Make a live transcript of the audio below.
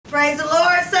Praise the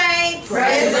Lord, saints.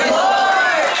 Praise the Lord.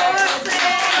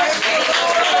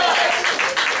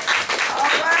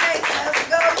 All right,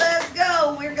 let's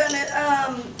go. We're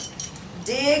gonna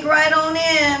dig right on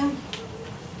in.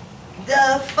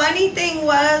 The funny thing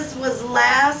was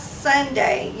last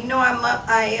Sunday. You know,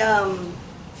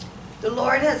 the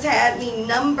Lord has had me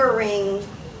numbering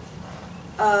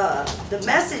the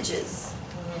messages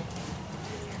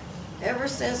ever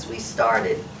since we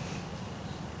started.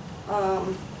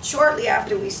 Shortly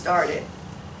after we started,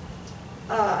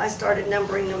 I started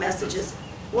numbering the messages.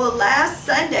 Well, last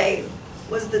Sunday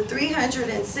was the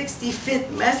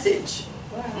 365th message,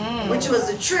 which was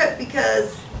a trip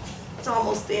because it's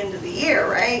almost the end of the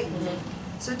year, right?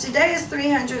 So today is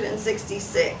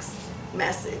 366th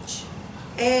message.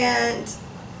 And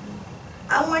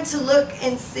I went to look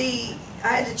and see, I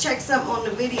had to check something on the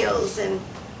videos, and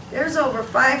there's over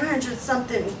 500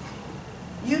 something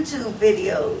YouTube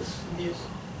videos. Yes.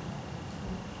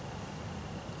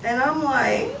 And I'm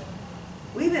like,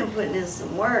 we've been putting in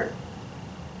some work.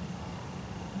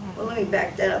 Well, let me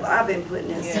back that up. I've been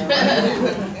putting in some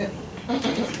work.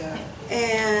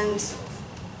 And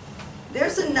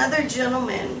there's another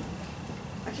gentleman,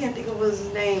 I can't think of what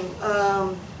his name,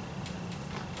 but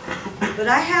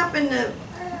I happened to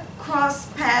cross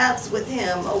paths with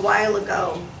him a while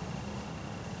ago.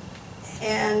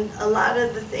 And a lot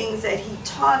of the things that he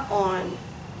taught on,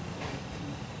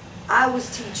 I was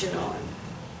teaching on.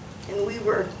 And we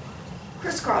were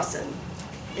crisscrossing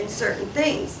in certain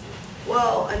things.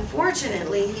 Well,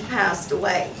 unfortunately, he passed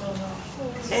away.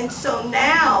 And so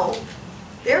now,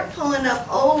 they're pulling up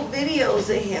old videos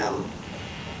of him.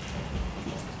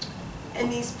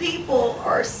 And these people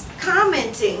are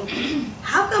commenting,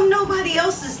 how come nobody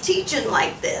else is teaching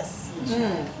like this?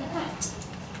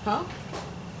 Huh?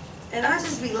 And I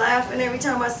just be laughing every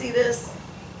time I see this.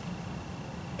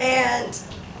 And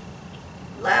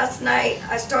last night,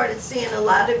 I started seeing a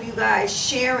lot of you guys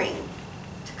sharing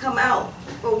to come out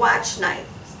for watch night.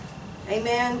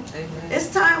 Amen? Amen. It's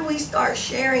time we start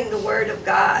sharing the Word of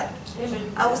God.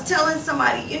 Amen. I was telling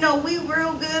somebody, you know, we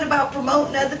real good about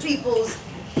promoting other people's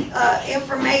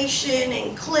information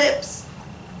and clips.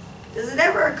 Does it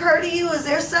ever occur to you, is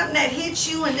there something that hit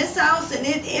you in this house and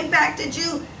it impacted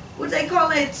you? What they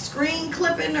call it, screen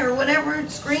clipping or whatever,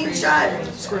 screenshot.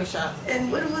 Screenshot. And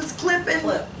what it was clipping?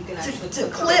 Clip. You can actually to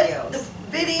clip clip videos. the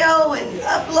video and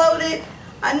upload it.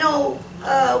 I know,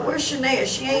 where's Shania?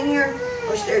 She ain't here?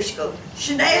 Oh, there she goes.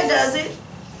 Shania does it.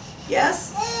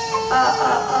 Yes?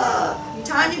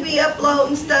 Tanya be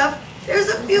uploading stuff. There's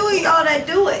a few of y'all that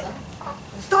do it.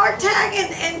 Start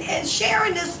tagging and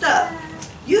sharing this stuff.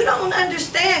 You don't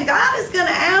understand. God is going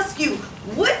to ask you,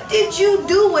 what did you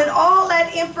do with all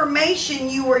that information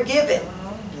you were given?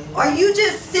 Are you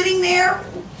just sitting there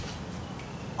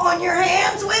on your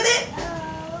hands with it?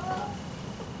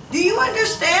 Do you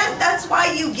understand? That's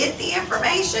why you get the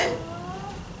information.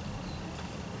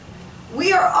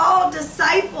 We are all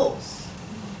disciples.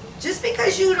 Just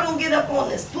because you don't get up on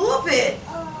this pulpit,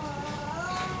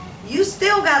 you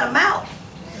still got a mouth.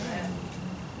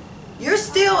 You're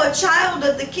still a child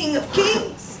of the King of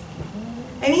Kings.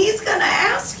 And he's going to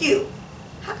ask you,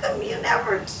 how come you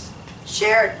never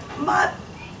shared my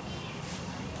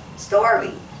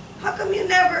story? How come you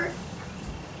never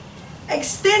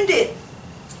extended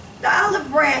the olive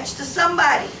branch to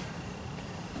somebody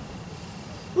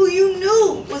who you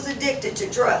knew was addicted to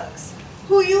drugs?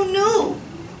 Who you knew?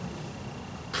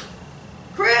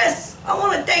 Chris, I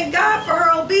want to thank God for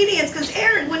her obedience, because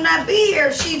Erin would not be here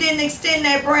if she didn't extend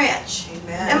that branch.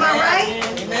 Amen. Am I right?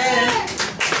 Amen.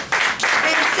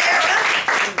 And Sarah,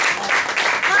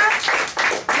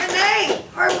 Renee,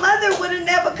 her mother would have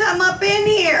never come up in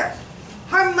here.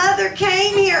 Her mother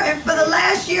came here, and for the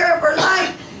last year of her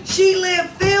life, she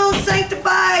lived filled,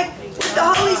 sanctified with the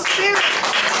Holy Spirit.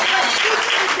 But she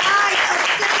didn't die a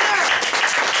sinner.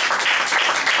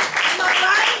 Am I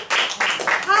right?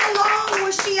 How long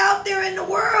was she out there in the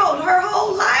world? Her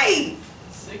whole life.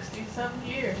 60-something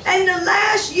years. And the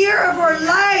last year of her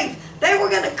life, they were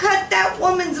going to cut that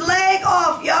woman's leg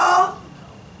off, y'all.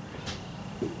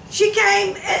 She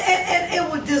came, and it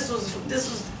was, this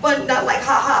was fun, not like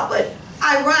ha-ha, but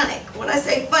ironic. When I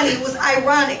say funny, it was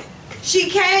ironic.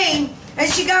 She came, and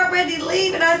she got ready to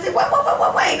leave, and I said, wait,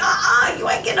 you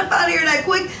ain't getting up out of here that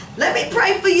quick. Let me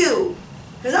pray for you,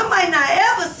 because I might not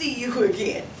ever see you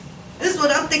again. This is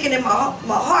what I'm thinking in my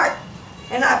heart.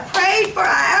 And I prayed for her.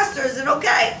 I asked her, is it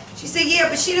okay? She said, yeah,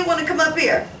 but she didn't want to come up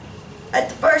here at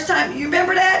the first time. You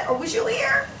remember that? Or was you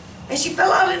here? And she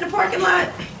fell out in the parking lot.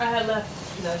 I had left.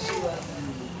 No, she wasn't.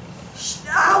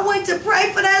 I went to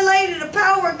pray for that lady. The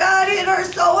power of God hit her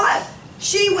so hot.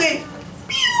 She went,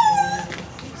 pew!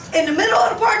 in the middle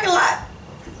of the parking lot.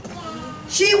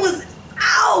 She was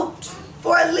out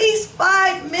for at least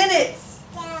 5 minutes.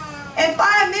 And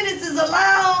 5 minutes is a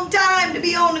long time to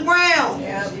be on the ground.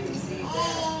 Yeah, you received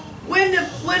that. When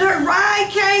her ride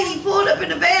came, he pulled up in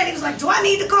the van. He was like, do I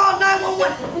need to call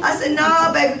 911? I said,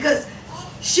 no, baby, because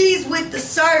she's with the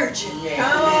surgeon.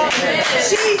 Come on.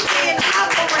 She's being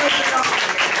operated on.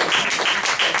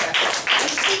 When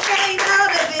she came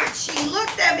out of it, she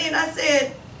looked at me and I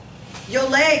said, your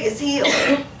leg is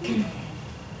healed.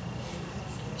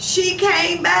 She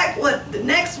came back, the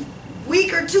next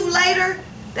week or two later,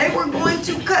 they were going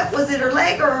to cut, was it her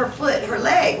leg or her foot? Her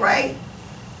leg, right?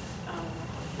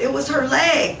 It was her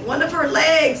leg. One of her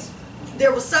legs,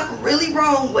 there was something really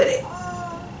wrong with it.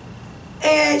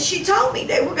 And she told me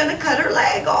they were going to cut her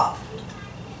leg off.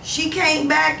 She came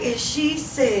back and she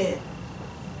said,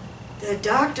 the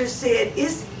doctor said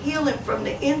it's healing from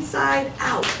the inside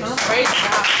out. Praise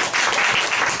God.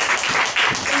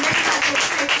 And they got to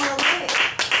take her leg.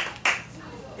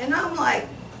 And I'm like,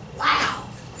 wow.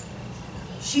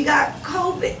 She got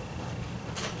COVID.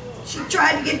 She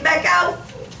tried to get back out.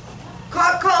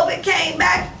 Caught COVID, came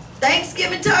back.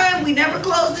 Thanksgiving time, we never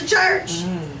closed the church.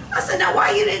 I said, now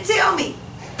why you didn't tell me?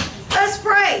 Let's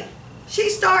pray. She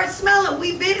started smelling.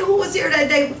 Who was here that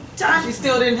day? Time. She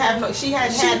still didn't have she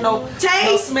hadn't had no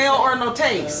smell or no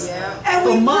taste. Yeah. And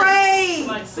For we months. prayed.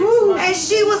 Like 6 months. And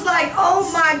she was like, oh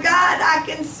my God, I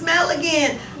can smell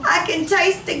again. I can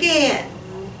taste again.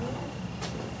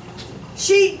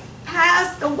 She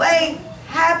passed away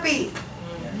happy.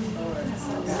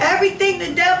 Everything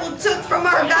the devil took from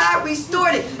her, God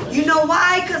restored it. You know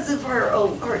why? Because of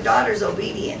her daughter's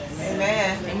obedience.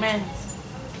 Amen. Amen.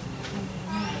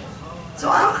 So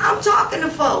I'm talking to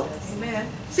folks. Amen.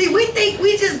 See, we think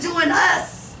we just doing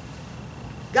us.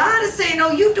 God is saying,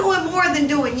 no, you doing more than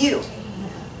doing you.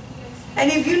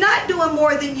 And if you're not doing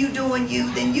more than you doing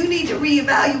you, then you need to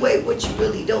reevaluate what you're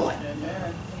really doing.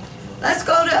 Let's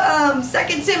go to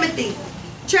 2 Timothy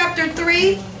chapter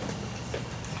 3.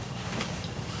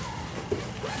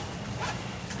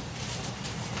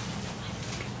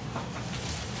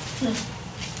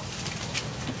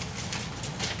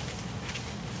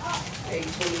 Page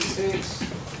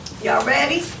 26. Y'all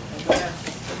ready? Yeah.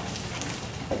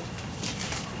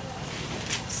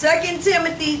 2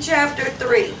 Timothy chapter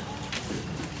 3.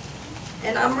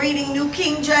 And I'm reading New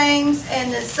King James,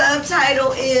 and the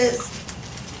subtitle is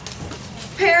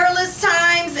Perilous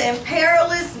Times and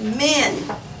Perilous Men.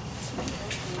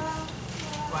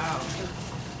 Wow.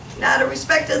 Now, to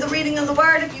respect of the reading of the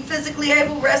word, if you're physically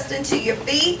able, rest into your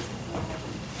feet.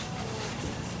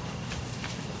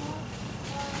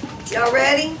 Y'all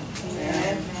ready?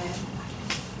 Amen.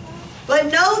 But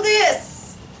know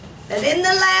this, that in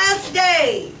the last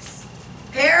days,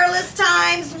 perilous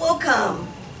times will come.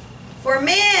 For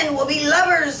men will be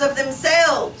lovers of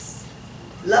themselves,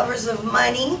 lovers of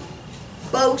money,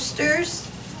 boasters,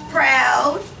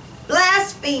 proud,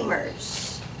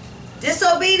 blasphemers,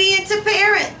 disobedient to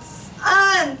parents,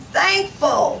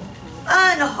 unthankful,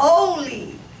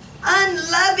 unholy,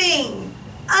 unloving,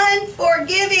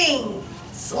 unforgiving,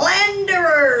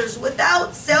 slanderers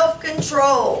without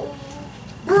self-control,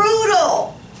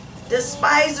 brutal,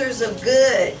 despisers of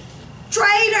good,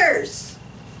 traitors,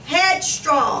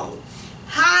 headstrong,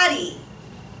 haughty,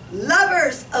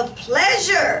 lovers of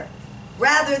pleasure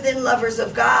rather than lovers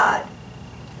of God,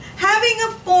 having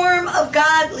a form of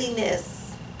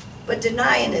godliness, but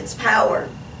denying its power.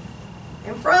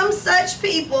 And from such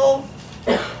people,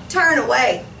 turn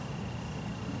away.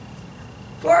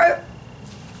 For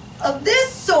of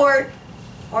this sort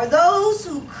are those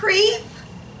who creep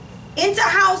into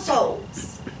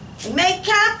households and make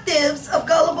captives of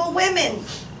gullible women,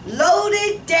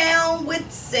 loaded down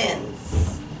with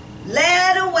sins,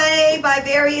 led away by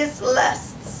various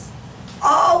lusts,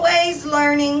 always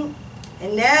learning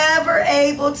and never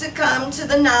able to come to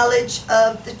the knowledge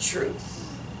of the truth.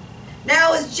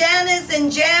 Now as Jannes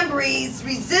and Jambres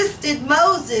resisted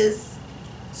Moses,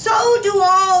 so do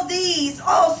all these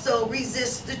also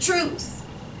resist the truth.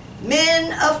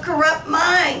 Men of corrupt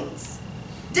minds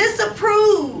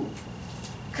disapprove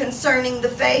concerning the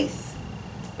faith,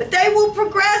 but they will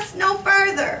progress no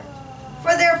further,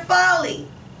 for their folly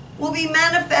will be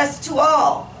manifest to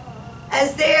all,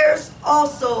 as theirs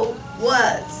also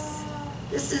was.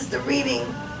 This is the reading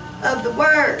of the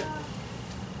word.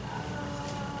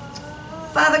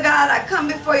 Father God, I come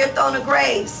before your throne of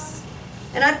grace,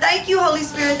 and I thank you, Holy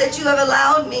Spirit, that you have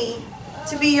allowed me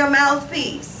to be your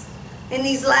mouthpiece in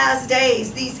these last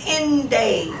days, these end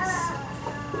days.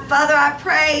 Father, I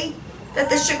pray that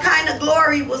the Shekinah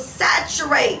glory will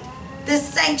saturate this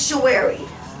sanctuary.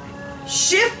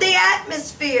 Shift the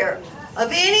atmosphere of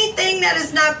anything that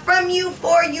is not from you,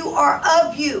 for you, or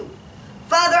of you.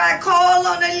 Father, I call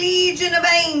on a legion of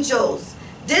angels.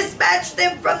 Dispatch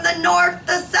them from the north,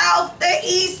 the south, the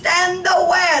east, and the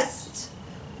west.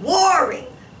 Warring,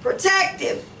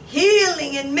 protective,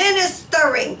 healing, and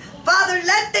ministering. Father,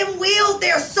 let them wield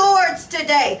their swords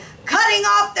today, cutting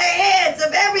off the heads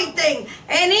of everything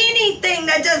and anything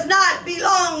that does not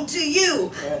belong to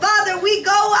you. Yes. Father, we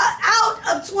go out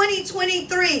of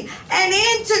 2023 and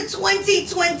into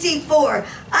 2024,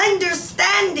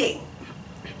 understanding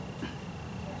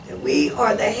that we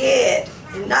are the head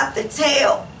and not the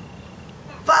tail.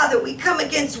 Father, we come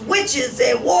against witches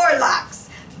and warlocks,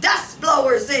 dust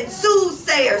blowers and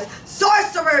soothsayers,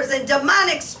 sorcerers and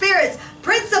demonic spirits,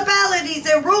 principalities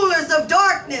and rulers of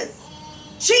darkness,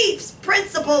 chiefs,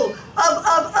 principal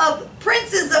of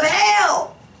princes of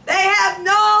hell. They have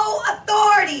no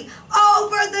authority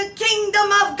over the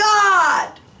kingdom of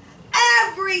God.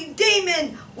 Every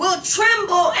demon will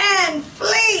tremble and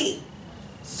flee.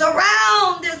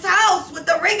 Surround this house with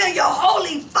the ring of your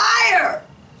holy fire.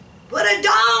 Put a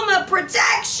dome of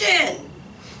protection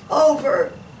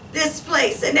over this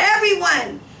place and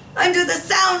everyone under the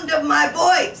sound of my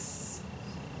voice.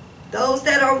 Those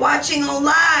that are watching on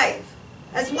live,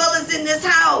 as well as in this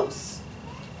house.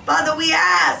 Father, we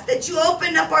ask that you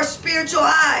open up our spiritual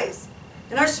eyes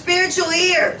and our spiritual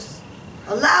ears.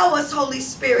 Allow us, Holy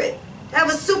Spirit, to have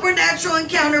a supernatural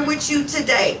encounter with you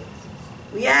today.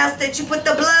 We ask that you put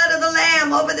the blood of the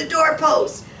Lamb over the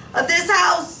doorposts of this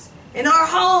house, in our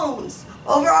homes,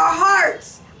 over our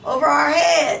hearts, over our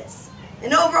heads,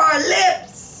 and over our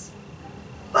lips.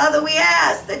 Father, we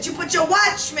ask that you put your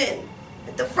watchmen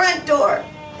at the front door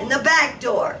and the back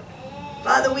door.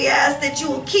 Father, we ask that you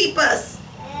will keep us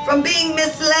from being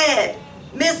misled,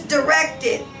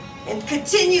 misdirected, and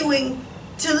continuing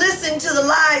to listen to the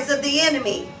lies of the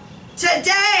enemy.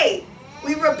 Today,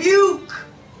 we rebuke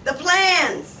the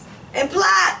plans and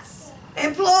plots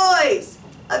and ploys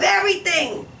of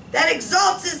everything that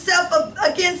exalts itself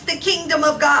against the kingdom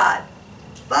of God.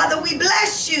 Father, we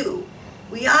bless you,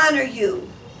 we honor you,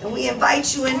 and we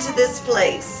invite you into this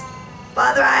place.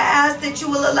 Father, I ask that you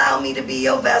will allow me to be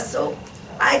your vessel.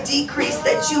 I decrease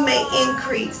that you may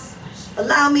increase.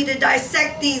 Allow me to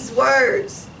dissect these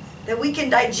words, that we can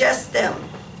digest them,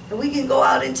 and we can go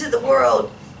out into the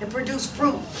world and produce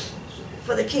fruit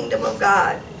for the kingdom of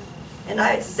God. And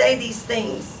I say these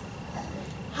things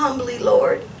humbly,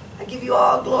 Lord. I give you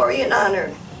all glory and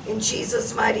honor in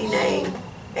Jesus' mighty name.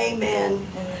 Amen,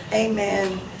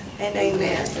 amen, and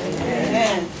amen.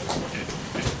 Amen.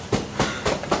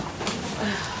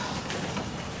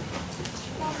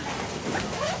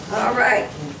 All right.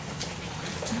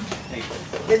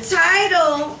 The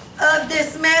title of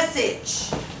this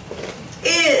message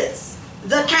is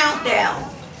The Countdown.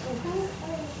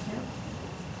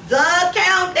 The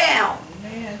Countdown.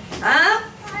 Huh?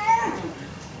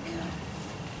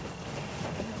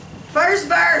 First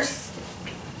verse,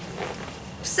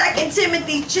 2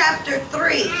 Timothy chapter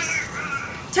 3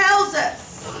 tells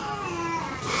us,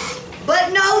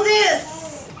 but know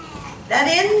this, that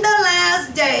in the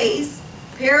last days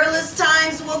perilous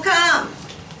times will come.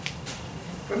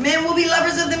 For men will be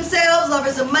lovers of themselves,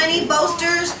 lovers of money,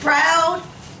 boasters, proud,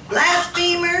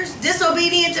 blasphemers,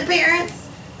 disobedient to parents,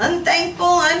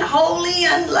 unthankful, unholy,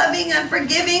 unloving,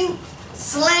 unforgiving,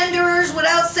 slanderers,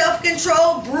 without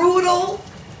self-control, brutal,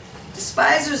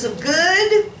 despisers of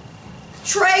good,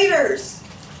 traitors,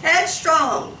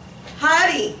 headstrong,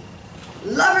 haughty,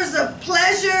 lovers of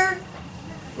pleasure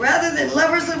rather than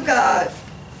lovers of God.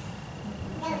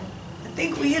 I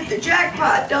think we hit the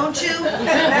jackpot, don't you?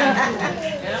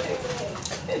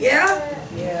 Yeah?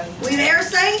 Yeah. We there,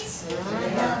 saints?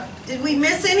 Yeah. Did we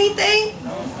miss anything?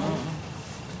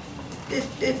 Did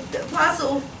the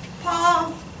Apostle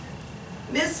Paul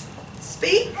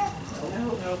misspeak?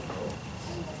 No.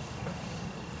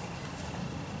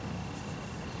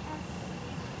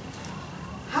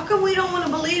 How come we don't want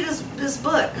to believe this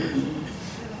book?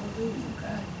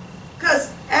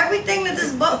 Because everything that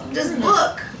this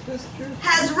book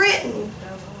has written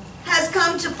has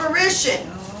come to fruition.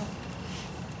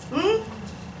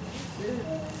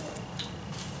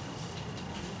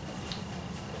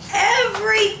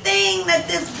 Everything that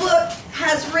this book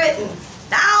has written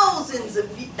thousands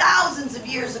of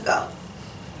years ago.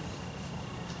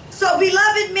 So,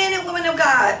 beloved men and women of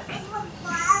God,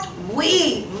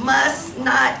 we must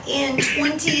not end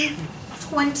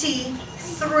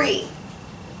 2023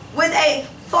 with a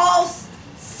false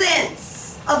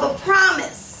sense of a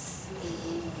promise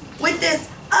with this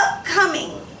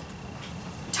upcoming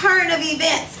turn of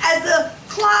events. As the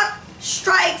clock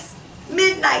strikes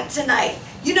midnight tonight.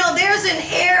 You know, there's an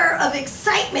air of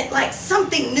excitement, like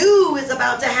something new is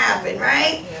about to happen,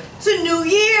 right? Yeah. It's a new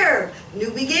year,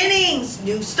 new beginnings,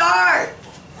 new start,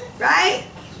 right?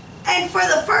 And for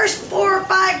the first 4 or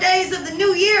 5 days of the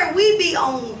new year, we be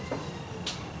on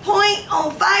point,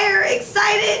 on fire,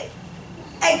 excited,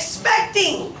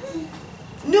 expecting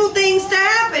new things to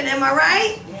happen. Am I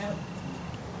right? Yeah.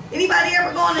 Anybody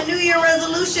ever go on a New Year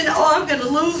resolution? Oh, I'm going to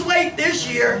lose weight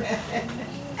this year.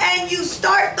 And you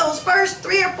start those first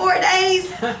 3 or 4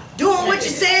 days doing what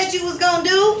you said you was going to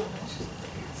do.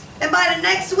 And by the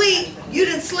next week, you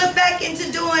didn't slip back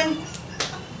into doing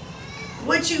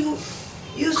what you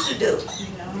used to do.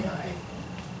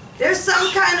 There's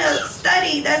some kind of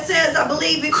study that says, I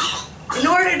believe, in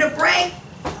order to break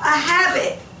a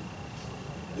habit,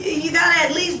 you got to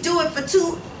at least do it for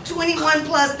 21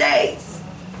 plus days.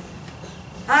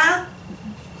 Huh?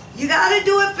 You got to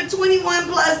do it for 21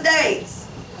 plus days.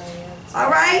 All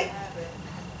right?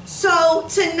 So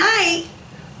tonight,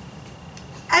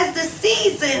 as the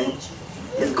season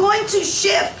is going to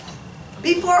shift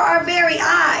before our very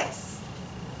eyes,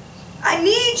 I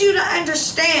need you to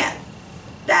understand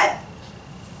that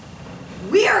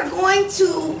we are going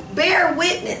to bear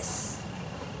witness,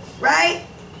 right?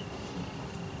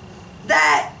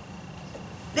 That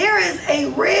there is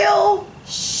a real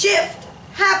shift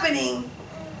happening,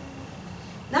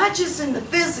 not just in the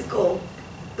physical,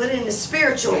 but in the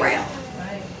spiritual realm.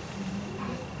 Right.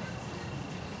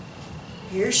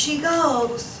 Here she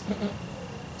goes.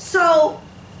 So,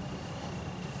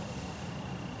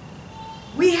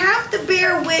 we have to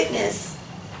bear witness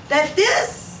that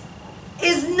this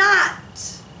is not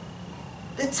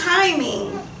the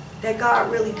timing that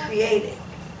God really created.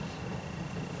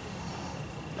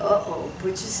 Uh-oh, put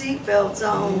your seatbelts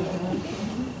on.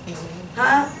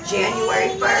 Huh? January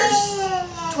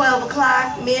 1st, 12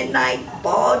 o'clock, midnight,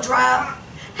 ball drop.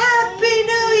 Happy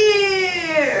New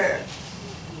Year!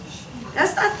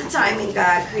 That's not the timing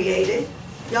God created.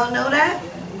 Y'all know that?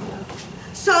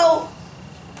 So,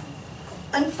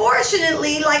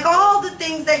 unfortunately, like all the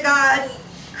things that God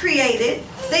created,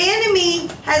 the enemy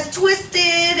has twisted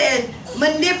and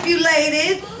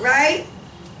manipulated, right?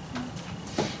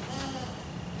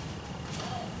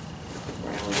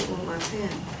 Where am I with my pen?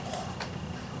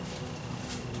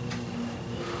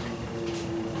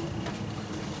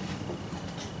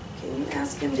 Can you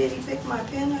ask him, did he pick my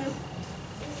pen up?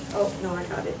 Oh, no, I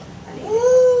got it. I need it.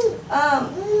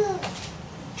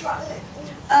 Drop it.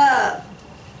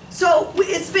 So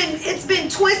it's been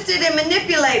twisted and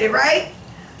manipulated, right?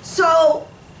 So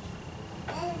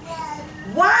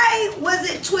why was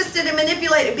it twisted and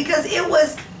manipulated? Because it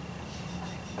was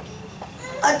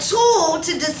a tool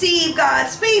to deceive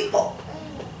God's people,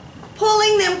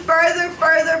 pulling them further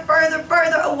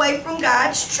away from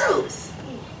God's truth.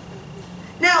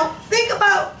 Now, think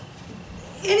about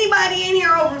anybody in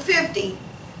here over 50,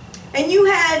 and you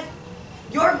had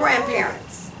your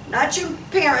grandparents, not your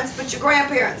parents, but your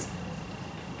grandparents.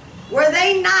 Were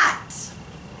they not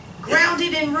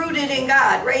grounded and rooted in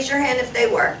God? Raise your hand if they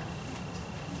were.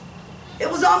 It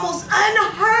was almost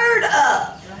unheard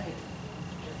of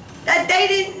that they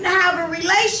didn't have a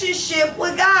relationship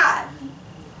with God.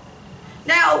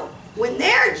 Now, when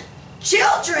their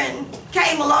children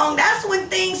came along, that's when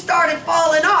things started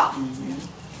falling off.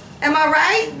 Am I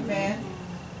right? Amen.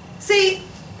 See,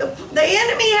 the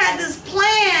enemy had this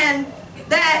plan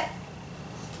that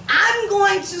I'm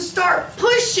going to start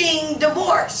pushing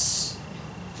divorce.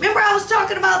 Remember I was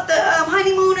talking about the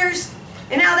honeymooners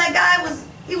and how that guy was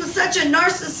such a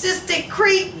narcissistic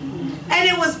creep, and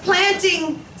it was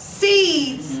planting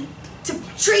seeds to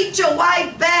treat your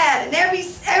wife bad, and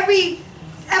every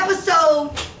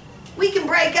episode we can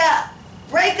break up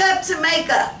to make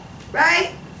up,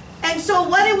 right? And so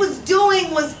what it was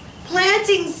doing was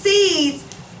planting seeds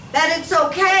that it's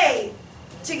okay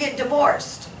to get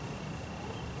divorced.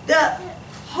 The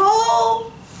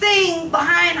whole thing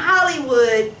behind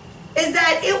Hollywood is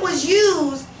that it was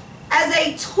used as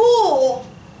a tool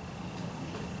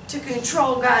to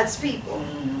control God's people,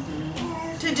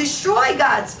 to destroy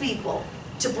God's people,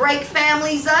 to break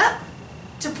families up,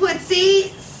 to put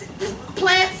seeds,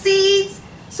 plant seeds.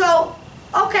 So,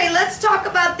 okay, let's talk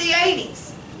about the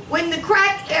 80s, when the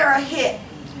crack era hit.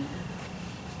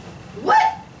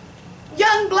 What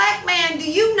young black man do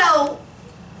you know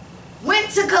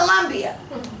went to Colombia,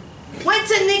 went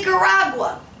to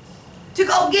Nicaragua to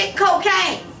go get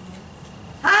cocaine?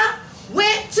 Huh?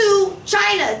 Went to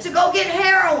China to go get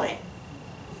heroin?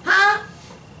 Huh?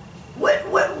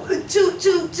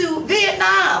 To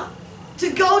Vietnam to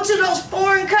go to those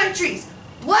foreign countries?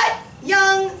 What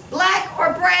young black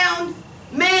or brown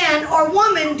man or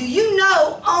woman do you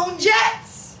know own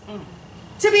jets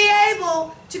to be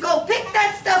able to go pick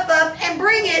that stuff up and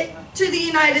bring it to the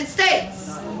United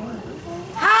States?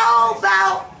 How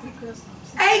about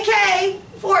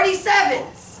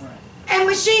AK-47s and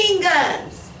machine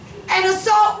guns and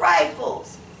assault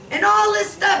rifles and all this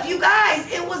stuff? You guys,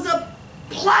 it was a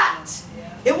plot.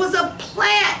 It was a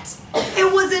plant.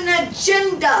 It was an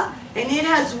agenda, and it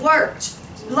has worked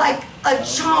like a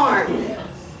charm.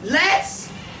 Let's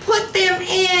put them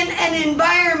in an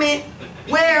environment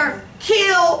where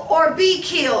kill or be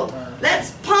killed.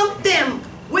 Let's pump them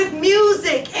with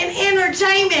music and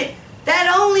entertainment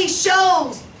that only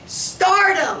shows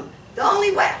stardom. The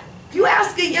only way, you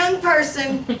ask a young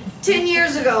person 10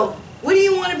 years ago, what do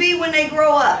you want to be when they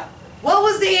grow up? What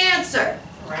was the answer?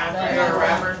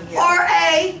 Rapper. Or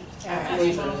a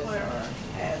Athlete.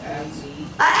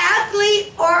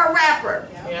 athlete or a rapper.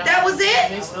 Yeah. That was They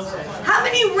it? still say. How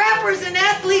many rappers and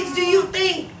athletes do you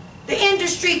think the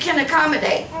industry can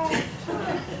accommodate?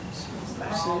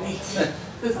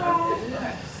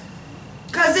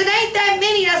 Because it ain't that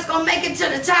many that's going to make it to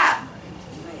the top.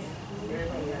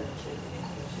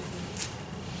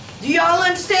 Do y'all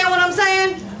understand what I'm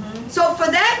saying? So for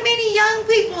that many young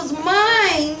people's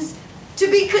minds to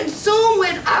be consumed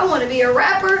with, I want to be a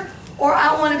rapper or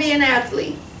I want to be an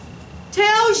athlete,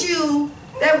 tells you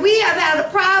that we have had a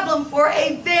problem for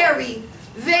a very,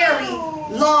 very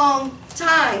long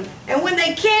time. And when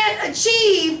they can't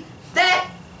achieve that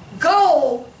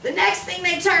goal, the next thing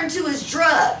they turn to is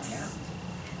drugs.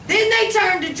 Then they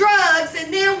turn to drugs,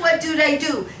 and then what do?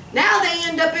 Now they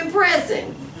end up in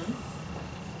prison.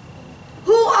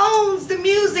 Who owns the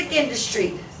music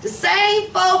industry? The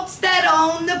same folks that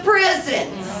own the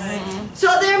prisons.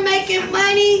 So they're making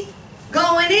money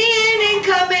going in and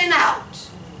coming out.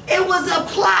 It was a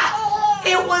plot.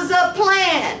 It was a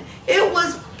plan. It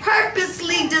was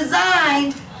purposely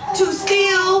designed to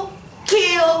steal,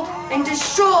 kill, and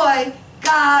destroy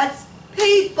God's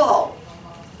people.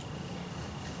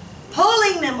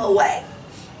 Pulling them away.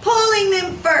 Pulling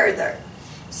them further.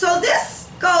 So this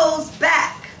goes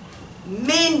back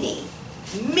many,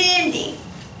 many,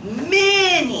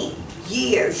 many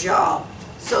years, y'all.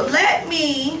 So let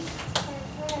me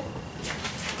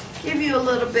give you a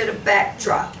little bit of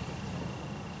backdrop.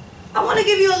 I want to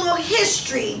give you a little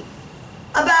history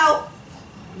about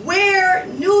where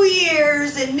New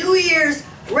Year's and New Year's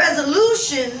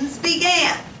resolutions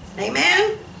began.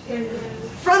 Amen?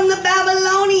 From the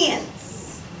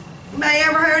Babylonians. Anybody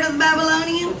ever heard of the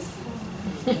Babylonians?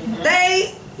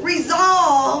 They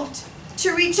resolved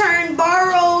to return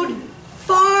borrowed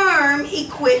farm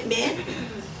equipment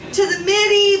to the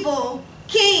medieval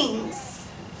kings,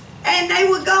 and they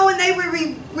would go and they would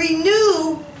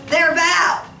renew their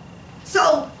vow.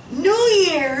 So New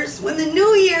Year's, when the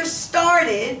New Year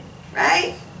started,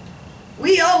 right?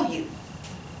 We owe you,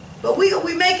 but we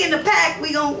making a pact.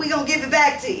 We gonna give it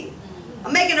back to you.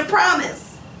 I'm making a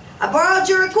promise. I borrowed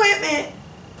your equipment,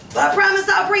 but I promise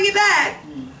I'll bring it back.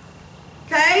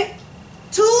 Okay?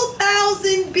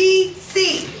 2000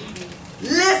 BC.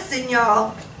 Listen,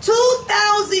 y'all.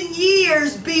 2,000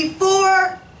 years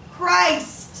before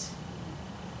Christ.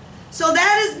 So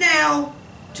that is now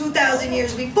 2,000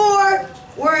 years before.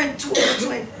 We're in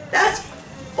 2020. That's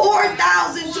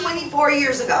 4,024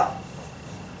 years ago.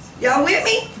 Y'all with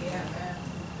me?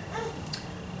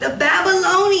 The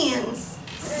Babylonians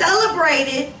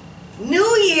celebrated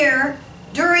New Year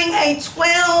during a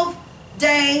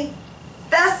 12-day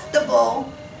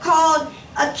festival called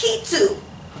Akitu,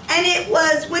 and it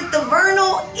was with the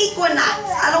vernal equinox.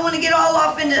 I don't want to get all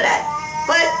off into that,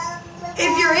 but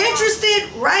if you're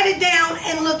interested, write it down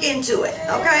and look into it,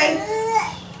 okay?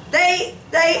 They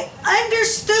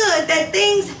understood that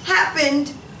things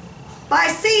happened by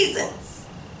seasons,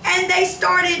 and they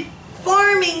started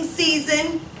farming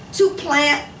season to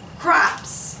plant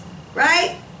crops,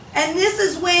 right? And this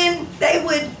is when they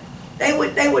would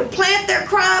plant their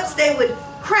crops, they would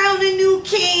crown a new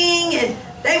king, and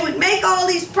they would make all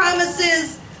these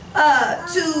promises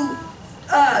to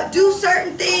do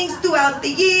certain things throughout the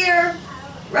year,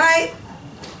 right?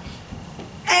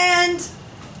 And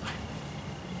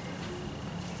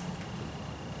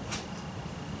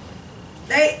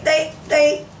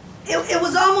it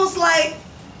was almost like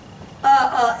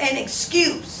an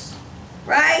excuse,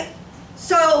 right?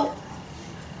 So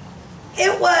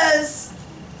it was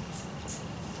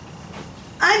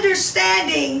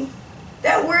understanding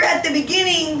that we're at the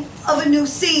beginning of a new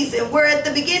season. We're at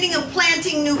the beginning of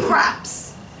planting new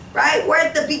crops, right? We're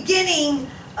at the beginning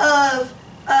of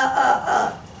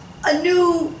a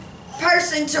new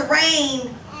person to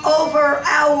reign over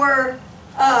our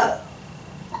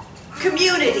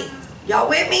community. Y'all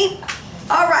with me?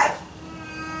 All right.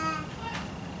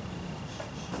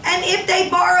 And if they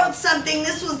borrowed something,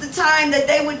 this was the time that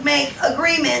they would make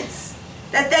agreements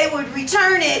that they would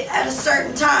return it at a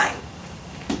certain time.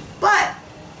 But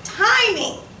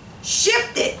timing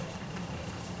shifted.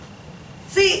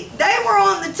 See, they were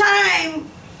on the time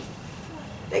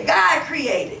that God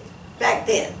created back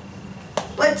then.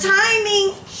 But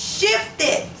timing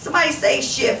shifted. Somebody say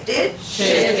shifted.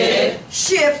 Shifted.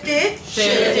 Shifted.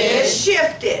 Shifted.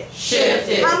 Shifted.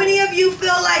 Shifted. How many of you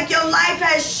feel like your life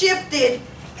has shifted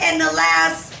in the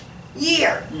last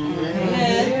year?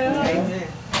 Amen.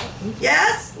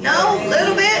 Yes? No? A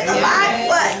little bit? A lot?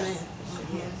 What?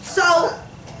 So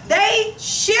they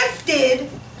shifted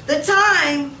the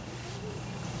time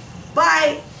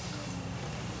by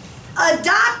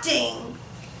adopting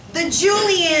the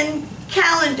Julian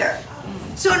calendar.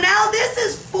 So now this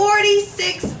is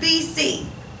 46 BC.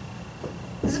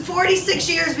 This is 46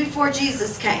 years before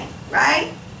Jesus came,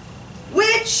 right?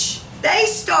 Which they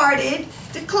started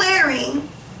declaring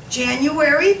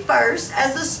January 1st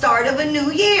as the start of a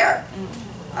new year.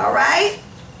 All right?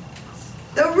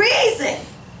 The reason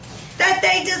that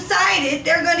they decided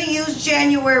they're going to use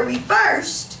January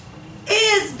 1st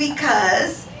is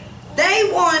because they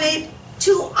wanted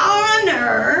to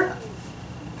honor,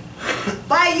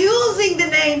 by using the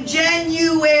name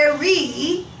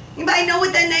January. Anybody know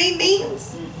what that name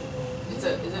means? Is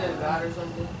it a god or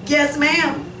something? Yes,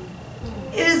 ma'am.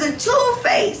 It is a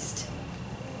two-faced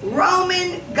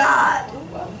Roman god,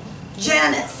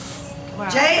 Janus, Wow.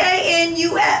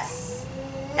 Janus.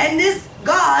 And this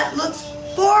god looks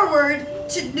forward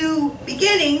to new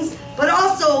beginnings, but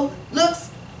also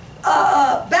looks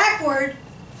backward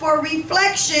for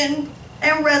reflection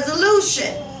and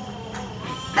resolution.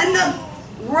 And the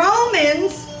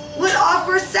Romans would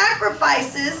offer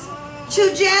sacrifices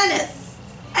to Janus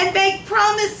and make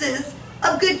promises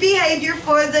of good behavior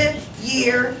for the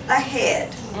year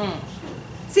ahead.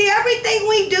 See, everything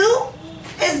we do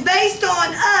is based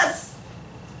on us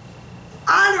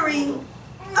honoring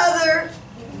other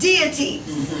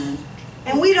deities.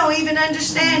 And we don't even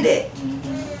understand it.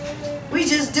 We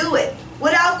just do it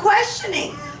without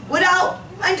questioning, without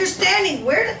understanding,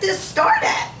 where did this start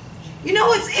at? You know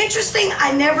what's interesting?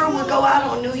 I never would go out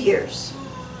on New Year's.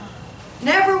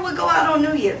 Never would go out on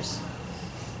New Year's.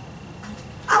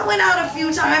 I went out a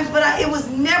few times, but it was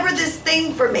never this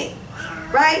thing for me,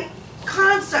 right?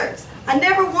 Concerts. I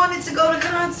never wanted to go to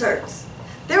concerts.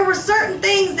 There were certain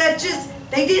things that just,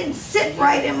 they didn't sit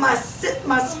right in my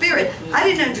spirit. I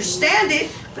didn't understand it,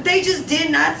 but they just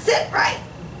did not sit right.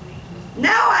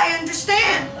 Now I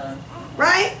understand,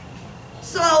 right?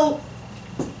 So,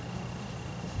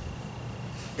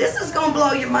 this is going to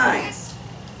blow your minds.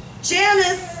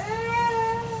 Janus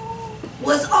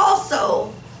was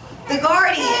also the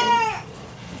guardian,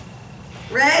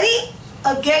 ready,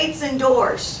 of gates and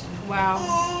doors.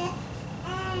 Wow.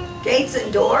 Gates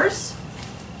and doors?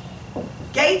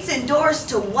 Gates and doors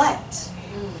to what?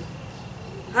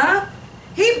 Huh?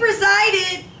 He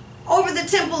presided over the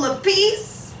Temple of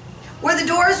Peace, where the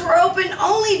doors were open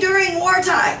only during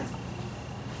wartime.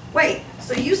 Wait,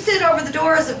 so you sit over the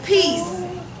doors of peace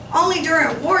only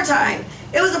during wartime.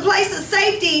 It was a place of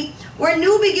safety where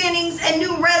new beginnings and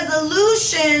new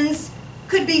resolutions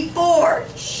could be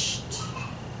forged.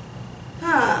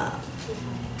 Huh.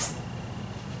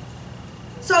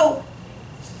 So,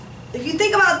 if you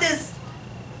think about this,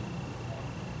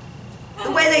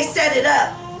 the way they set it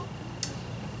up,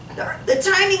 the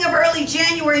timing of early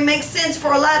January makes sense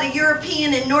for a lot of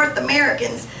European and North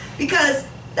Americans because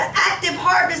the active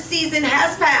harvest season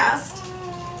has passed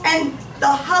and the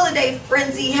holiday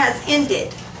frenzy has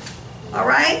ended. All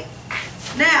right?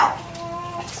 Now,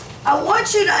 I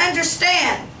want you to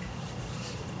understand,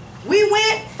 we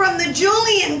went from the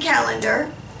Julian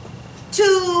calendar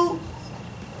to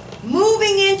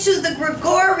moving into the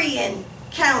Gregorian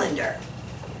calendar,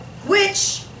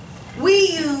 which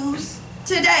we use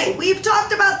today. We've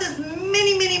talked about this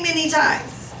many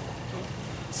times.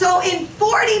 So in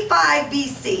 45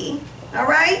 BC, all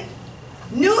right,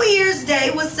 New Year's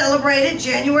Day was celebrated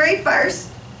January 1st,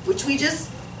 which we just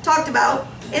talked about,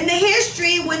 in the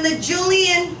history when the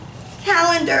Julian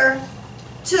calendar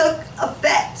took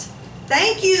effect.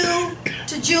 Thank you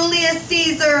to Julius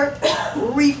Caesar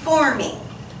reforming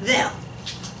them.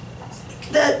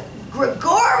 The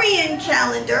Gregorian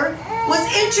calendar was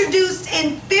introduced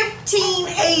in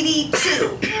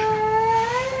 1582.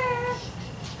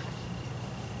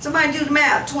 Somebody do the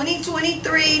math. 2023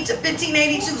 to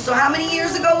 1582. So how many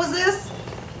years ago was this?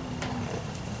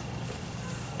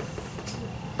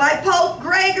 By Pope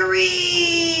Gregory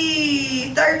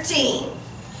XIII.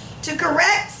 to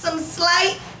correct some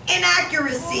slight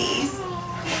inaccuracies,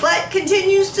 but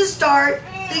continues to start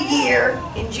the year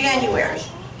in January.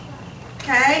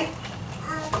 Okay?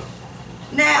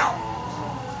 Now,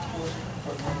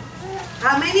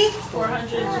 how many?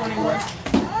 421.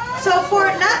 So for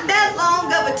not that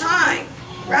long of a time,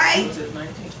 right?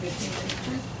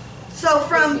 So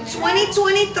from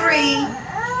 2023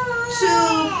 to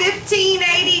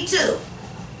 1582,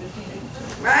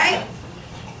 right?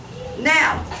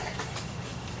 Now,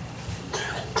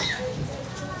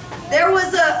 there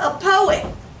was a poet,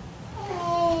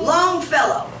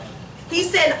 Longfellow. He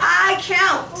said, I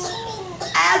count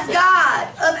as God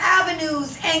of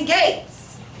avenues and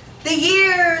gates the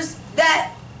years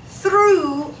that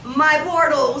through my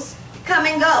portals come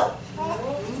and go.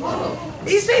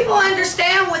 These people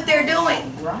understand what they're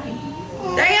doing.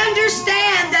 They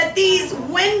understand that these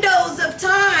windows of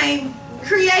time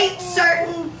create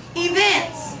certain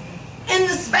events in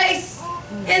the space,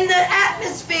 in the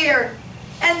atmosphere,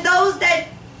 and those that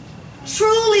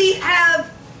truly have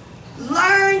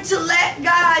learned to let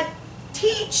God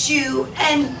teach you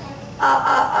and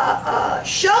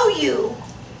show you,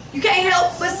 you can't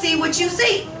help but see what you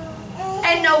see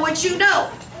and know what you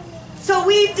know. So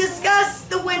we've discussed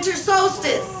the winter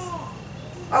solstice.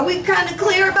 Are we kind of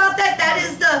clear about that? That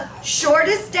is the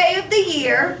shortest day of the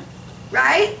year,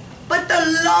 right? But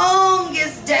the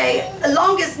longest day, the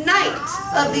longest night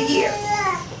of the year.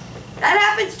 That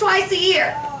happens twice a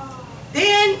year.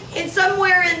 Then in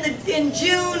somewhere in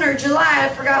June or July, I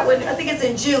forgot when, I think it's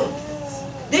in June.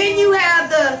 Then you have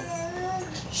the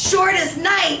shortest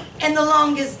night and the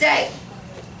longest day.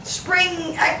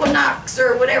 Spring equinox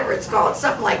or whatever it's called,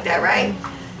 something like that, right?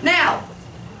 Now,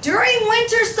 during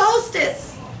winter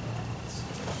solstice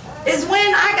is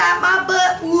when I got my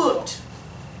butt whooped.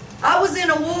 I was in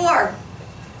a war,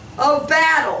 a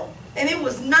battle, and it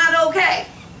was not okay.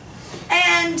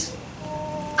 And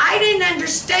I didn't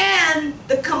understand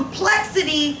the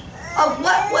complexity of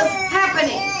what was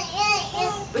happening.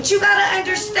 But you got to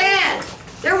understand,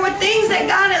 there were things that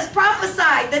God has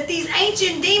prophesied, that these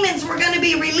ancient demons were going to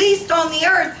be released on the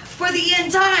earth for the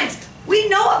end times. We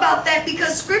know about that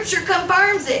because Scripture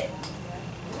confirms it.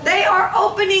 They are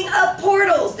opening up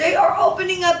portals. They are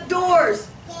opening up doors.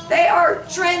 They are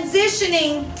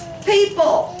transitioning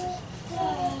people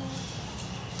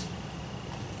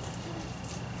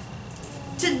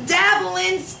to dabble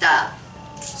in stuff.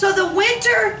 So the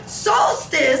winter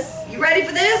solstice, you ready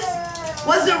for this?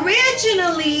 Was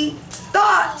originally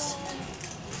thought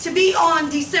to be on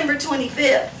December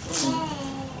 25th.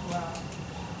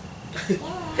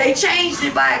 They changed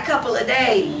it by a couple of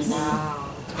days.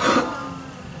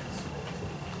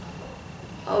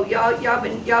 Oh, y'all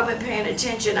been paying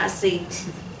attention, I see.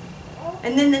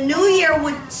 And then the new year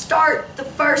would start the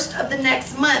first of the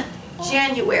next month,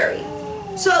 January.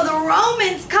 So the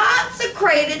Romans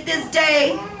consecrated this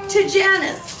day to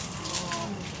Janus.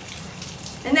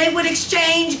 And they would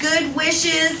exchange good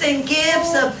wishes and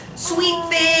gifts of sweet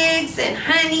figs and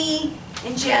honey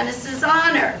in Janus's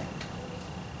honor.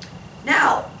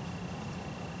 Now,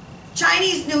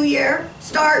 Chinese New Year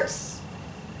starts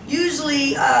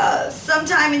usually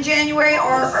sometime in January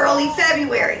or early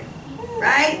February,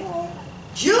 right?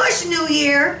 Jewish New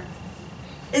Year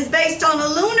is based on a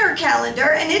lunar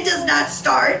calendar, and it does not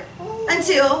start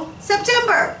until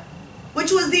September,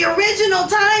 which was the original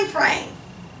time frame.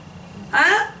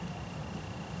 Huh?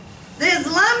 The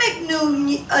Islamic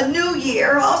New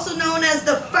Year, also known as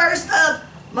the first of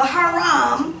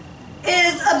Muharram,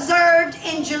 is observed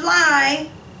in July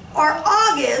or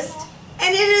August,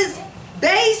 and it is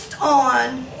based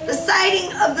on the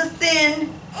sighting of the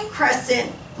thin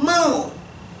crescent moon.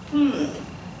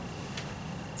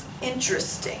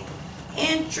 Interesting.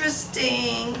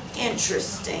 Interesting.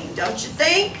 Interesting. Don't you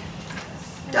think?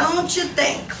 Don't you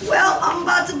think? Well, I'm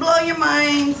about to blow your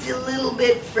minds a little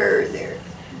bit further.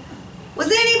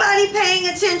 Was anybody paying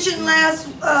attention last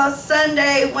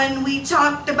Sunday when we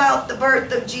talked about the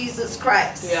birth of Jesus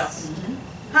Christ? Yes.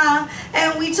 Huh?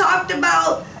 And we talked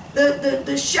about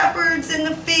the shepherds in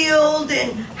the field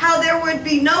and how there would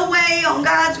be no way on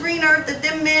God's green earth that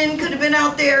them men could have been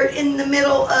out there in the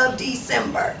middle of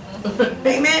December.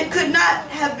 Amen? Could not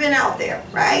have been out there,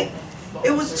 right?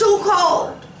 It was too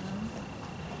cold.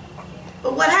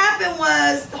 But what happened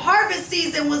was the harvest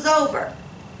season was over.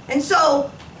 And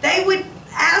so they would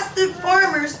ask the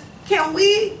farmers, can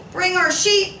we bring our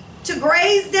sheep to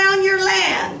graze down your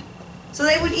land? So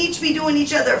they would each be doing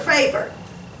each other a favor.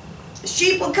 The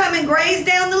sheep would come and graze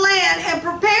down the land and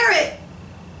prepare it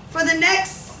for the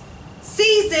next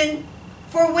season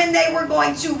for when they were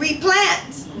going to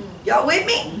replant. Y'all with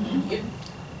me?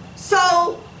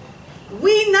 So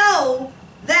we know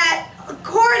that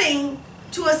according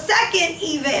to a second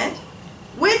event,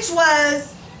 which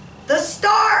was the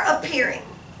star appearing,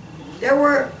 there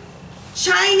were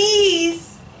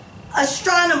Chinese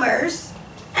astronomers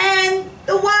and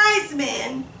the wise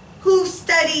men who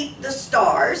studied the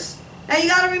stars. Now you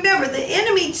got to remember, the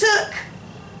enemy took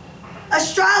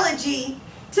astrology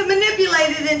to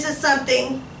manipulate it into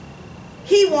something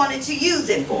he wanted to use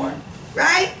it for,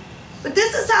 right? But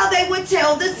this is how they would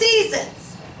tell the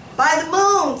seasons. By the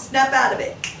moon, snap out of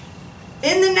it.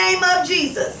 In the name of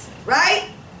Jesus, right?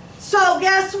 So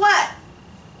guess what?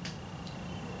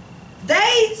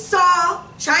 They saw,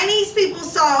 Chinese people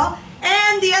saw,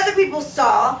 and the other people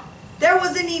saw, there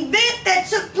was an event that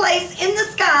took place in the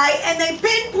sky, and they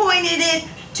pinpointed it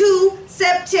to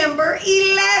September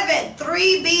 11,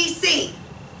 3 BC.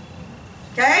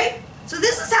 Okay? So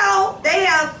this is how they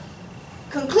have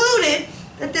concluded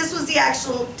that this was the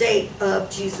actual date of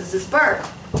Jesus' birth.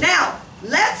 Now,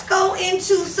 let's go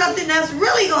into something that's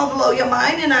really going to blow your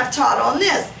mind, and I've taught on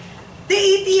this. The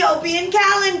Ethiopian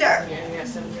calendar. Yeah,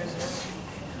 7 years ago.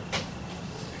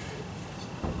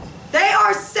 They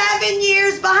are 7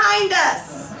 years behind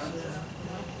us.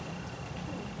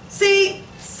 See,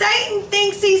 Satan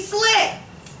thinks he's slick.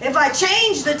 If I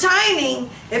change the timing,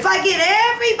 if I get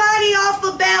everybody off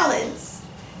of balance,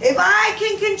 if I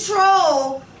can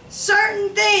control certain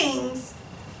things,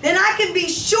 then I can be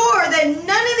sure that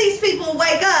none of these people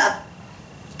wake up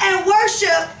and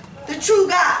worship the true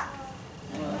God.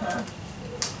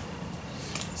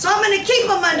 So I'm going to keep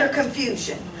them under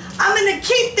confusion. I'm going to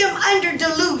keep them under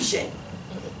delusion.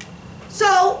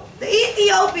 So the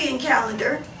Ethiopian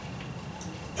calendar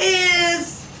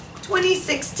is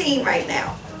 2016 right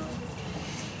now.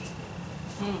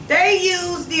 They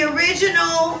use the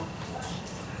original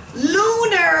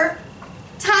lunar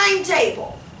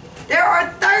timetable. There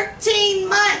are 13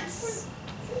 months,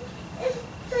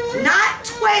 not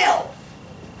 12.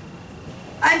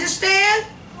 Understand?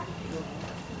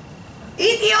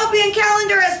 Ethiopian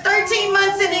calendar has 13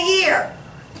 months in a year.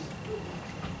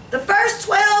 The first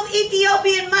 12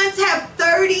 Ethiopian months have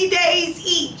 30 days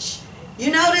each.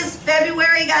 You notice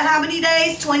February got how many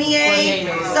days? 28.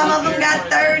 Some of them got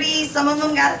 30. Some of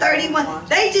them got 31.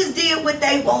 They just did what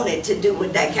they wanted to do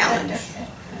with that calendar.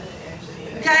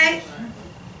 Okay?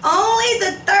 Only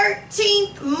the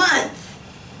 13th month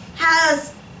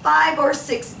has 5 or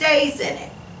 6 days in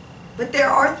it. But there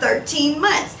are 13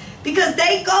 months because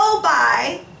they go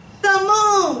by the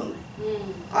moon.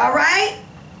 All right?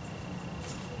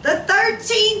 The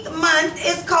 13th month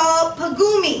is called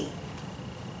Pagumi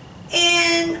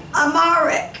in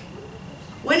Amharic.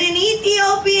 When an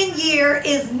Ethiopian year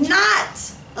is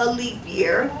not a leap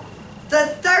year,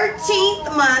 the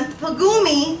 13th month,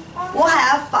 Pagumi, will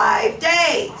have 5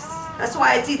 days. That's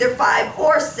why it's either 5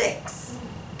 or 6.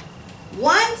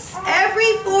 Once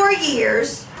every 4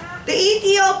 years, the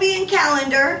Ethiopian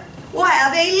calendar will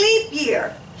have a leap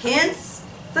year, hence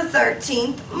the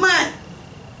 13th month.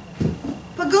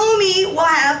 Pagumi will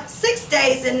have 6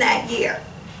 days in that year.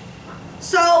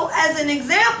 So, as an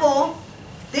example,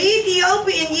 the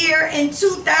Ethiopian year in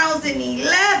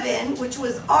 2011, which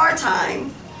was our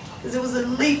time, because it was a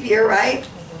leap year, right?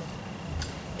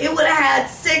 It would have had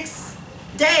 6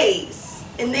 days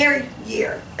in their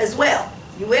year as well.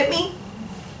 You with me?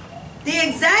 The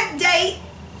exact date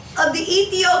of the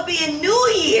Ethiopian New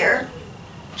Year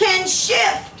can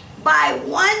shift by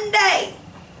 1 day,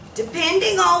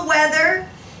 depending on whether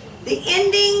the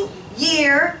ending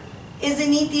year is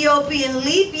an Ethiopian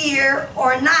leap year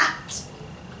or not.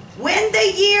 When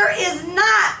the year is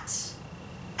not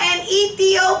an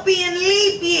Ethiopian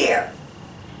leap year,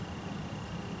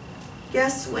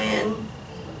 guess when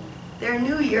their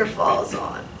new year falls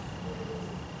on?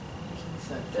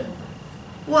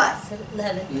 What?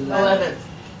 11th.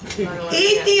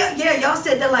 Yeah, y'all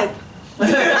said that like.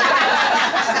 Want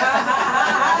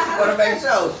to make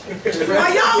sure.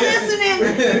 Are y'all listening?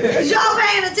 Is y'all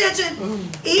paying attention?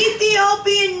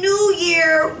 Ethiopian New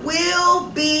Year will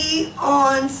be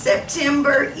on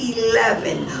September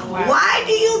 11. Why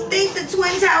do you think the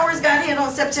Twin Towers got hit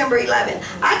on September 11?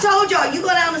 I told y'all, you go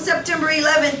down to September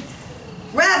 11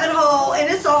 rabbit hole, and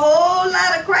it's a whole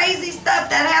lot of crazy stuff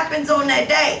that happens on that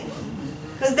day.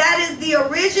 Because that is the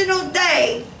original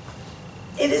day.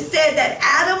 It is said that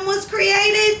Adam was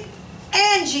created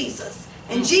and Jesus.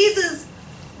 And Jesus,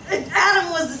 Adam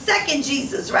was the second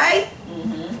Jesus, right?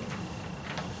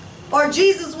 Or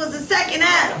Jesus was the second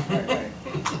Adam.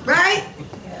 Right?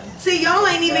 See, y'all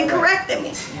ain't even correcting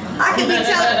me. I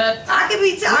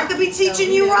could be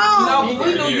teaching you wrong. No, but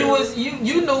we knew you was you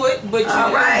knew it, but it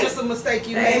was just a mistake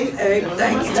you made. Hey,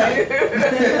 thank you.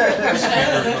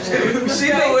 She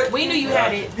knew it. We knew you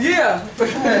had it. Yeah.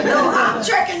 No, I'm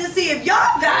checking to see if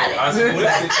y'all got it. I flipped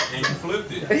it and you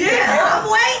flipped it. Yeah, I'm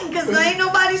waiting because ain't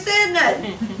nobody said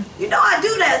nothing. You know I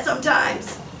do that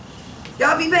sometimes.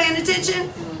 Y'all be paying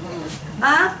attention?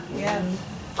 Huh? Yeah.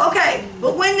 Okay,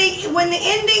 but when the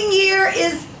ending year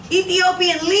is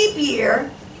Ethiopian leap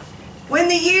year, when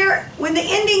the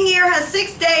ending year has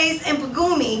 6 days in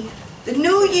Pagumi, the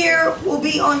new year will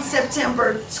be on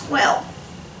September 12th.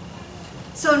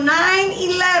 So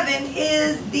 9/11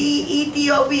 is the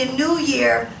Ethiopian New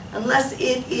Year unless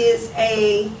it is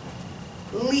a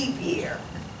leap year.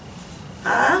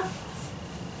 Huh?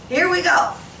 Here we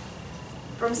go.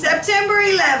 From September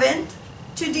 11th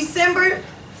to December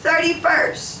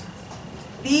 31st.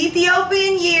 The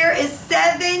Ethiopian year is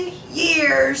 7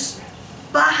 years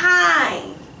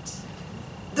behind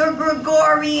the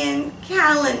Gregorian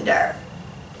calendar.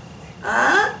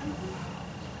 Huh?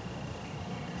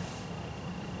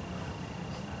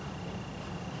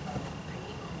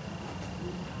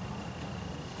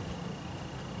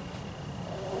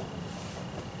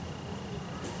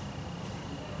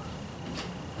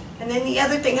 And then the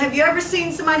other thing, have you ever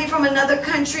seen somebody from another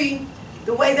country,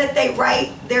 the way that they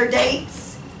write their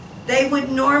dates? They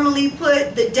would normally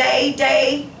put the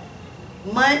day,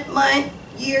 month,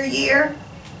 year.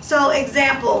 So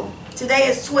example, today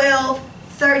is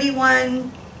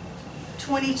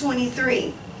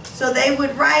 12/31/2023. So they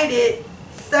would write it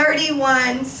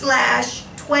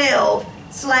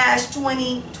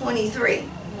 31/12/2023.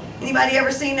 Anybody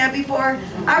ever seen that before?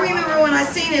 I remember when I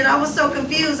seen it, I was so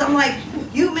confused. I'm like,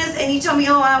 you miss, and he told me,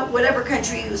 whatever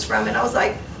country he was from, and I was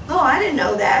like, oh, I didn't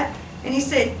know that. And he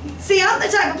said, see, I'm the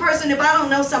type of person, if I don't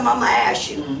know something, I'm going to ask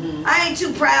you. I ain't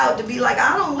too proud to be like,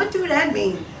 what do that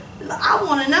mean? I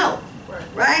want to know,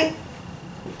 right?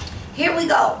 Here we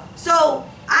go. So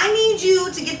I need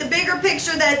you to get the bigger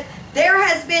picture that there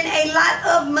has been a lot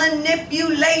of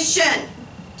manipulation.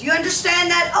 Do you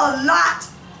understand that? A lot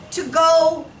to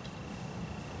go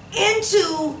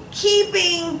into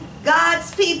keeping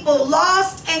God's people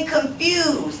lost and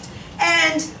confused.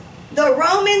 And the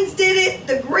Romans did it,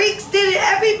 the Greeks did it,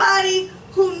 everybody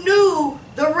who knew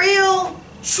the real,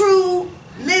 true,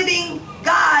 living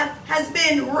God has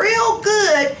been real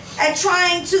good at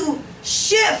trying to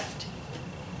shift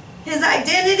his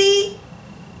identity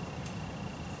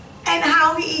and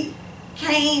how he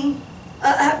came,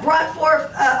 brought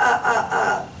forth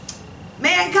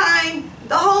mankind,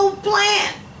 the whole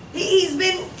plan. He's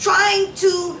been trying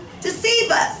to deceive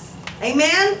us.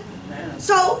 Amen?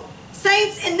 So,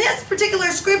 saints, in this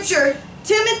particular scripture,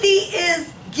 Timothy is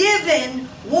given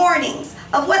warnings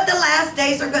of what the last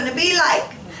days are going to be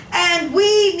like. And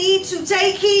we need to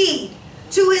take heed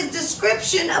to his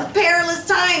description of perilous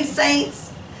times, saints.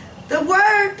 The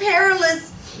word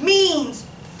perilous means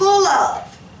full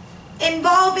of,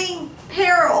 involving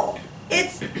peril.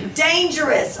 It's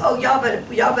dangerous. Oh, y'all better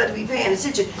be paying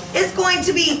attention. It's going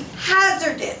to be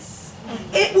hazardous.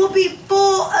 It will be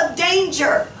full of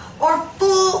danger or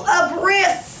full of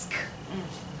risk.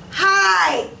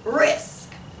 High risk.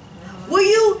 Will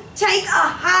you take a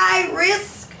high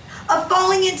risk of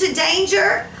falling into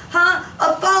danger?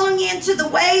 Of falling into the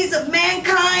ways of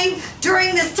mankind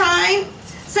during this time?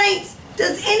 Saints,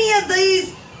 does any of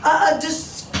these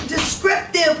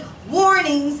descriptive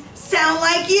warnings sound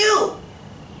like you?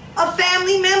 A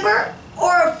family member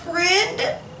or a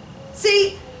friend?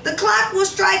 See, the clock will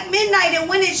strike midnight, and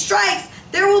when it strikes,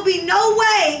 there will be no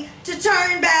way to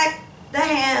turn back the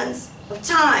hands of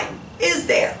time. Is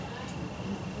there?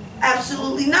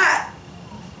 Absolutely not.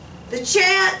 The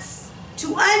chance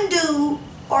to undo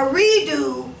or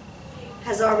redo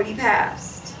has already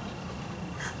passed.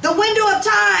 The window of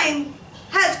time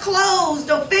has closed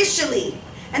officially,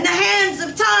 and the hands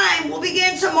of time will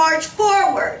begin to march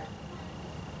forward.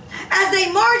 As they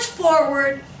march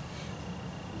forward,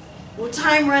 will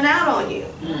time run out on you?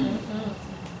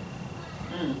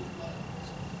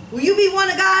 Will you be one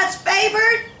of God's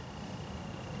favored,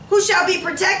 who shall be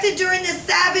protected during this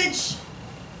savage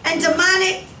and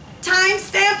demonic time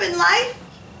stamp in life?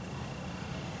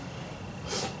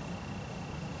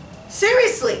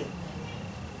 Seriously,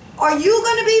 are you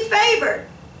going to be favored?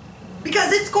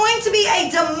 Because it's going to be a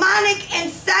demonic and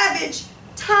savage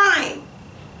time.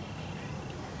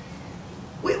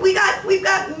 We've got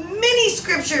many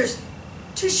scriptures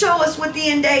to show us what the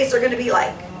end days are going to be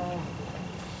like.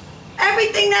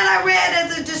 Everything that I read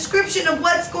as a description of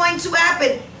what's going to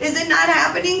happen, is it not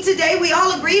happening today? We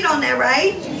all agreed on that,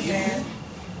 right? Amen.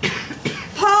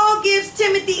 Paul gives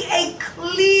Timothy a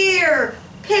clear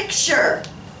picture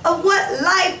of what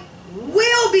life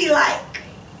will be like.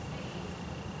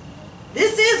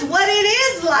 This is what it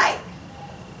is like.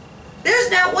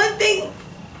 There's not one thing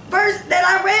verse that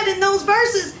I read in those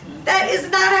verses that is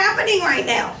not happening right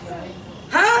now.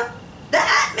 Huh? The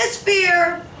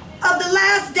atmosphere of the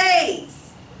last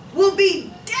days will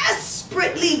be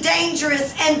desperately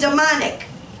dangerous and demonic.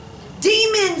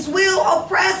 Demons will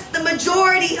oppress the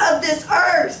majority of this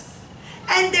earth,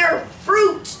 and their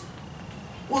fruit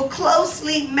will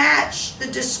closely match the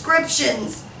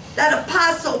descriptions that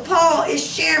Apostle Paul is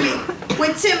sharing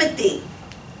with Timothy.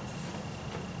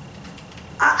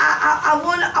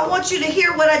 I want you to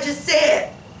hear what I just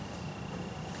said.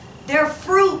 Their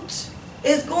fruit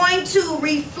is going to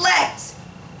reflect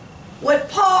what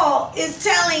Paul is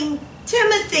telling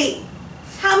Timothy.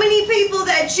 How many people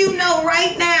that you know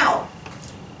right now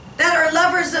that are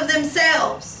lovers of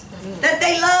themselves, that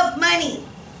they love money,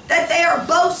 that they are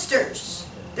boasters?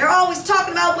 They're always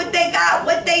talking about what they got,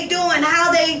 what they doing,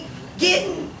 how they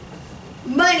getting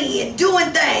money and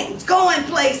doing things, going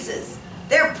places.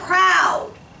 They're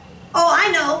proud. Oh,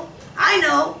 I know,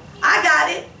 I got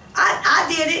it, I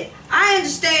did it, I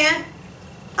understand,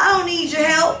 I don't need your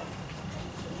help.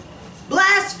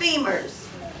 Blasphemers,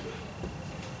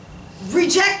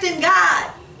 rejecting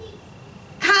God,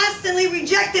 constantly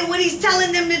rejecting what he's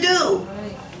telling them to do.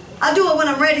 I'll do it when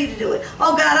I'm ready to do it.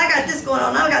 Oh God, I got this going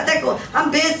on, I got that going on,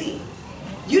 I'm busy.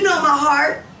 You know my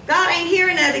heart. God ain't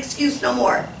hearing that excuse no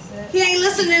more. He ain't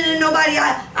listening to nobody.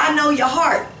 I know your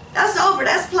heart. That's over,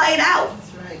 that's played out.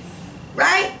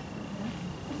 Right?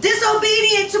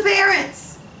 Disobedient to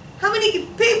parents. How many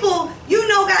people you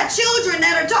know got children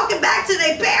that are talking back to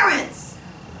their parents?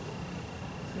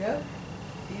 Yep.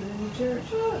 Even in church.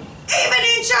 Even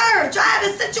in church. I had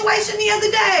a situation the other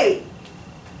day.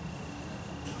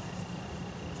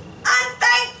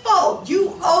 Unthankful.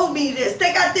 You owe me this.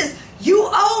 They got this. You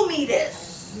owe me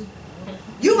this.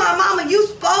 You my mama. You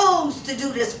supposed to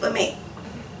do this for me.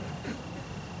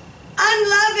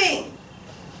 Unloving.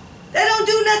 They don't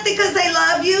do nothing because they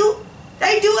love you.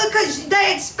 They do it because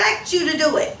they expect you to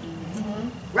do it.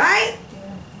 Right?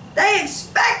 They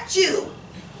expect you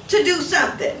to do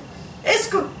something.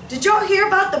 Did y'all hear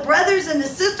about the brothers and the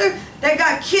sister that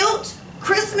got killed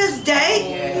Christmas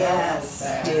Day? Yes.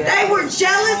 They were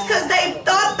jealous because they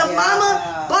thought the mama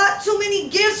bought too many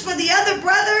gifts for the other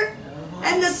brother.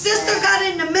 And the sister got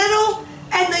in the middle.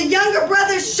 And the younger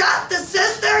brother shot the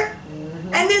sister.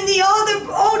 And then the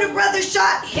older brother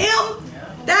shot him.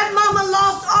 That mama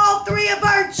lost all 3 of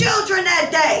her children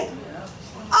that day.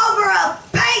 Over a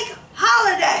fake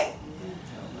holiday.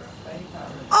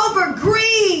 Over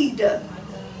greed.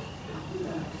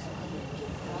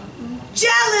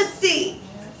 Jealousy.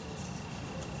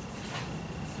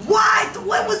 Why?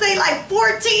 What was they like,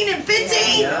 14 and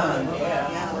 15?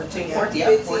 Yeah. 14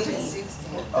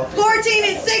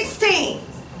 and 16.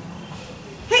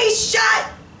 He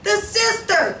shot the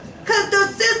sister because the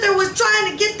sister was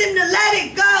trying to get them to let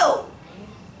it go.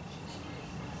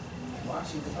 While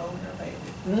she was holding her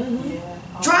baby.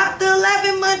 Dropped the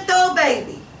 11-month-old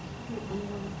baby.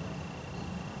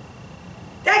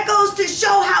 That goes to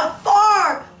show how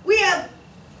far we have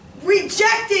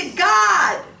rejected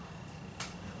God.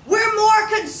 We're more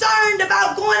concerned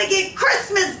about going to get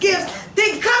Christmas gifts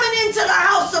than coming into the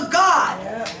house of God.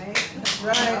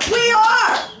 Right. We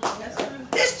are.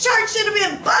 This church should have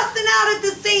been busting out at the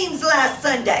seams last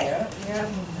Sunday.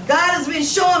 God has been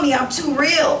showing me I'm too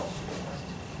real.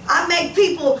 I make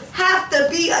people have to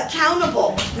be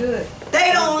accountable. Good.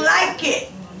 They don't like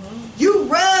it. You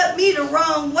rub me the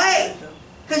wrong way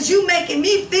because you making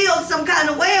me feel some kind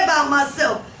of way about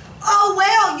myself. Oh,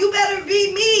 well, you better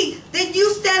be me than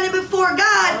you standing before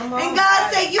God. And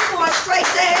God say, you going straight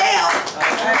to hell.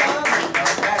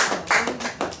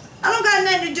 I don't got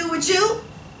nothing to do with you.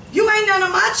 You ain't none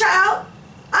of my child.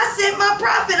 I sent my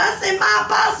prophet. I sent my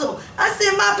apostle. I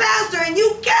sent my pastor. And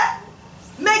you kept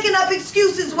making up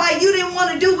excuses why you didn't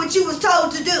want to do what you was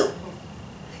told to do.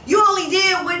 You only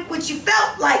did what you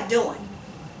felt like doing.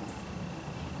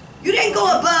 You didn't go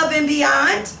above and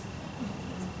beyond.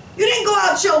 You didn't go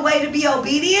out your way to be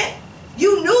obedient.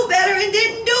 You knew better and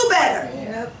didn't do better.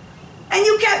 Yep. And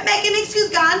you kept making excuses.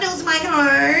 God knows my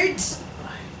heart.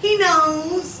 He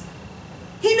knows.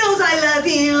 He knows I love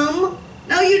him.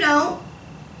 No, you don't.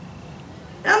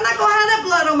 And I'm not going to have that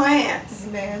blood on my hands.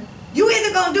 Amen. You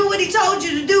either going to do what he told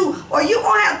you to do or you're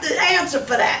going to have to answer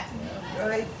for that.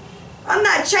 Right. I'm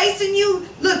not chasing you.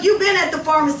 Look, you've been at the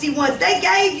pharmacy once. They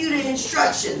gave you the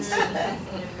instructions.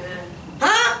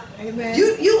 Huh? Amen.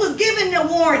 You was given the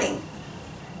warning.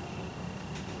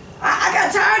 I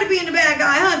got tired of being the bad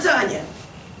guy, huh, Tanya?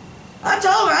 I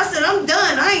told her, I said, I'm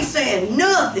done. I ain't saying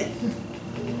nothing.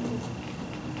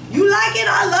 You like it,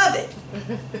 I love it.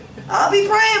 I'll be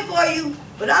praying for you,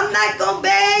 but I'm not going to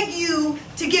beg you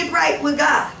to get right with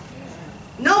God.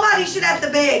 Nobody should have to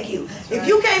beg you. If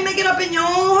you can't make it up in your own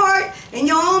heart, in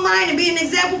your own mind, and be an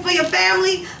example for your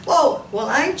family, oh, well,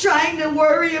 I'm trying to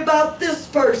worry about this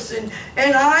person,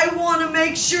 and I want to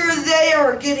make sure they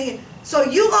are getting it. So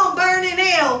you going to burn in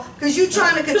hell because you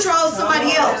trying to control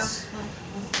somebody else.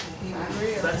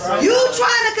 You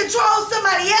trying to control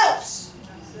somebody else.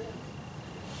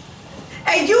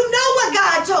 And you know what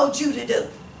God told you to do.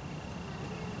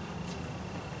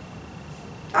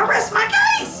 I rest my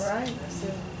case. All right.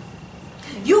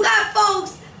 You got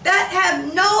folks that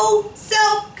have no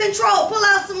self-control. Pull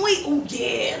out some weed. Oh,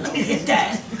 yeah, let me get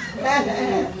that.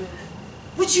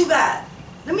 What you got?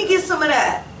 Let me get some of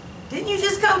that. Didn't you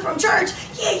just come from church?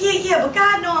 Yeah, but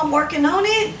God know I'm working on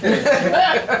it.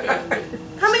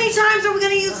 How many times are we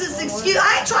going to use this excuse?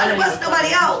 I ain't trying to bust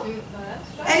nobody out.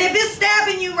 And if it's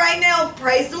stabbing you right now,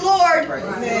 praise the Lord.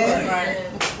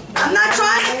 I'm not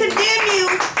trying to condemn you.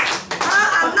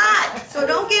 I'm not. So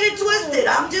don't get it twisted.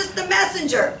 I'm just the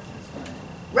messenger.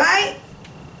 Right?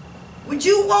 Would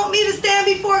you want me to stand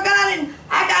before God and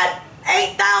I got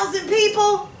 8,000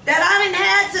 people that I didn't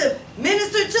have to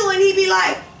minister to, and he'd be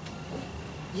like,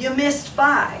 you missed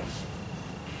 5.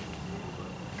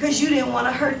 Because you didn't want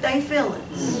to hurt their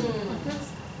feelings.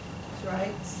 That's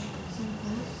right.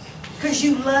 Because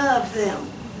you love them.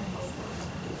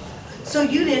 So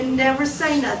you didn't never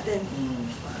say nothing.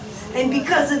 And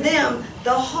because of them,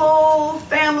 the whole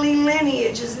family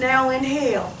lineage is now in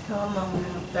hell. Come on.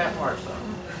 That part, so.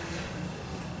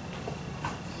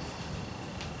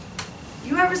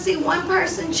 You ever see one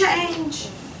person change,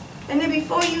 and then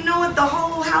before you know it, the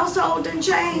whole household done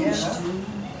changed?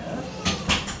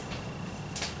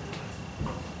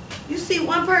 You see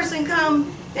one person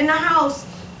come in the house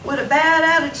with a bad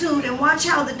attitude, and watch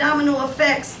how the domino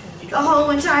affects the whole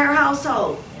entire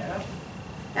household.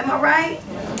 Am I right?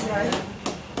 Right.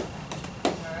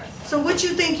 So what you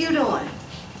think you doing?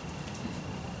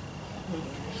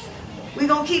 We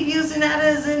gonna keep using that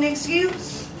as an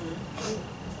excuse?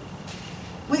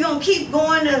 We gonna keep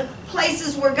going to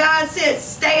places where God said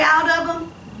stay out of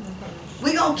them?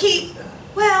 We gonna keep,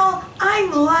 well,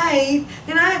 I'm light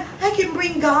and I can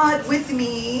bring God with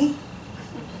me.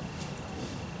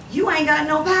 You ain't got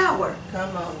no power.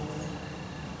 Come on.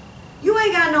 You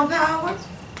ain't got no power.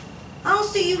 I don't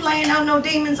see you laying out no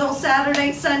demons on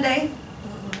Saturday, Sunday.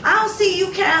 I don't see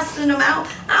you casting them out.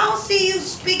 I don't see you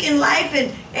speaking life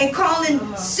and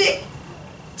calling sick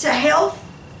to health.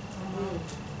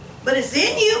 But it's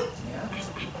in you.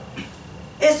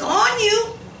 It's on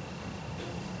you.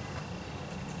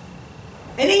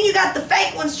 And then you got the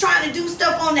fake ones trying to do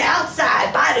stuff on the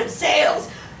outside by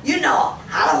themselves. You know,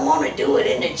 I don't want to do it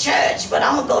in the church, but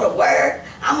I'm going to go to work.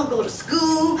 I'm going to go to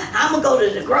school. I'm going to go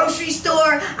to the grocery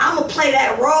store. I'm going to play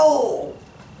that role.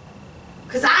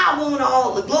 Because I want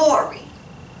all the glory.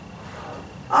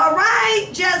 All right,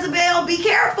 Jezebel, be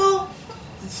careful.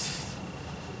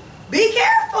 Be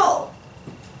careful.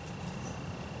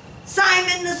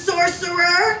 Simon the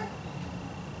sorcerer.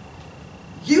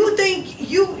 You think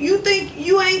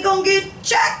you ain't going to get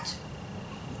checked?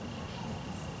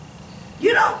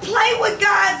 You don't play with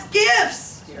God's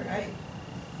gifts. You're right.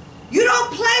 You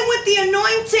don't play with the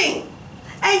anointing.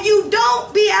 And you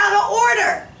don't be out of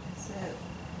order. That's it.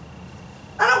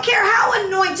 I don't care how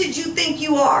anointed you think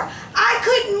you are. I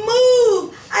couldn't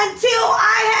move until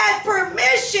I had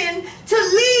permission to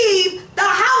leave the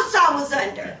house I was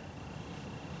under.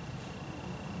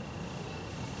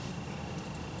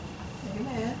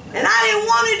 Amen. And I didn't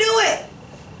want to do it.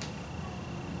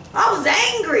 I was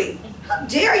angry. How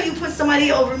dare you put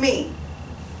somebody over me?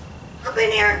 I've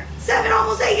been here 7,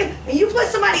 almost 8 years, and you put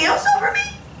somebody else over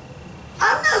me?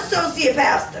 I'm the associate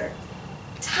pastor.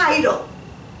 Title.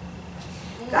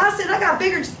 God said, I got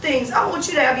bigger things. I want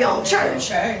you to have your own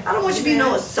church. Okay. I don't want you to be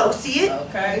no associate.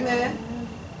 Okay. Amen.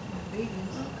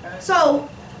 So,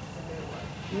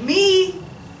 me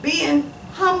being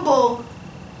humble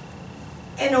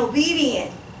and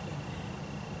obedient,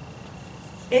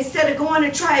 instead of going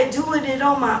to try to do it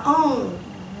on my own,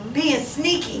 being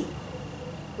sneaky,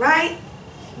 right?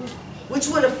 Which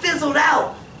would have fizzled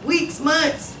out weeks,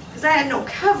 months, because I had no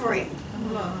covering.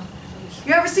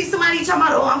 You ever see somebody talking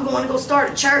about, oh, I'm going to go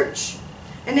start a church,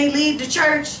 and they leave the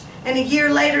church, and a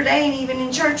year later they ain't even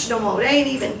in church no more.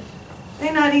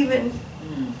 They're not even.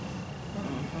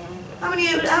 How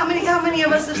many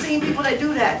of us have seen people that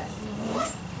do that?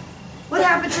 What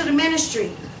happened to the ministry?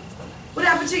 What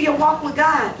happened to your walk with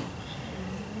God?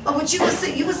 Oh, but you was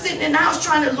sitting in the house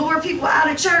trying to lure people out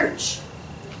of church.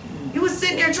 You was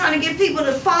sitting there trying to get people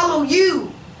to follow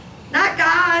you, not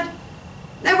God.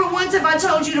 Never once have I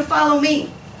told you to follow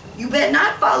me. You better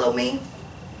not follow me.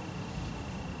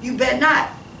 You better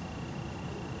not.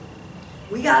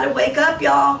 We got to wake up,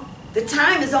 y'all. The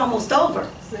time is almost over.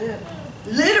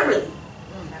 Literally.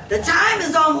 The time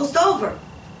is almost over.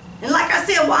 And like I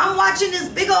said, while I'm watching this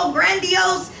big old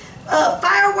grandiose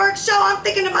fireworks show, I'm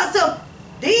thinking to myself,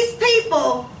 these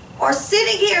people are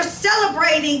sitting here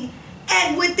celebrating,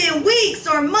 and within weeks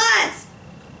or months,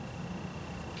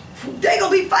 they're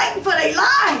going to be fighting for their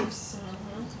lives.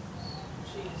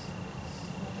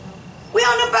 We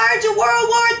on the verge of World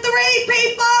War III,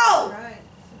 people. Right.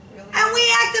 And we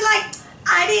acted like,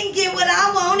 I didn't get what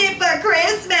I wanted for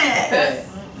Christmas.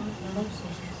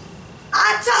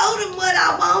 I told him what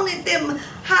I wanted, them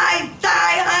high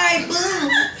thigh, high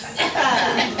boobs.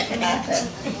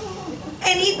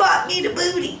 And he bought me the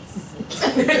booties.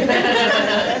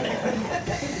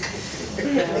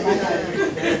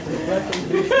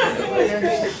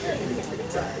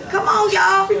 Come on,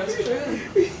 y'all.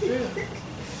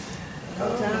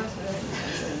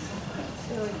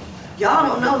 Y'all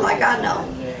don't know like I know.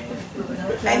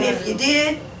 And if you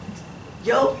did,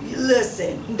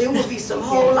 listen, there will be some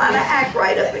whole lot of act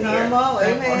right up in here. Come on,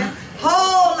 amen.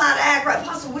 Whole lot of act right.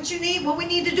 Apostle, what you need? What we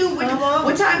need to do?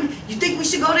 What time? You think we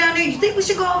should go down there? You think we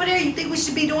should go over there? You think we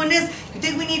should be doing this? You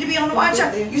think we need to be on the watch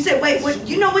out? You said, wait, what?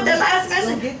 You know what that last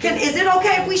message? Is it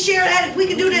okay if we share that? If we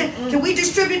can do that? Can we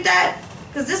distribute that?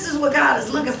 Because this is what God is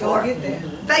looking for.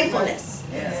 Faithfulness.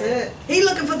 That's it. He's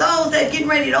looking for those that getting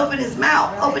ready to open his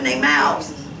mouth, open their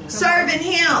mouths, serving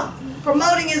him,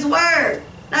 promoting his word,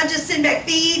 not just sitting back,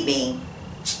 feed me.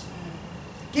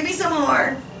 Give me some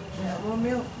more. More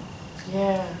milk.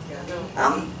 Yeah.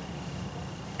 I'm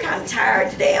kind of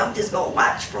tired today. I'm just going to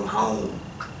watch from home.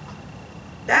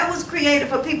 That was created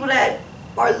for people that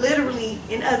are literally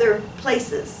in other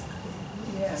places,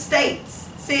 Yeah. states,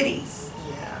 cities,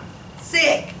 Yeah.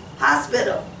 sick,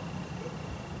 hospital.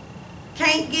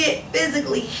 Can't get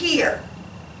physically here.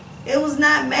 It was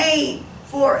not made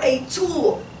for a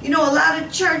tool. You know, a lot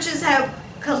of churches have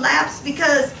collapsed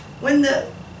because when the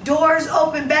doors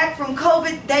open back from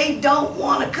COVID, they don't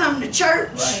want to come to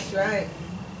church. That's right.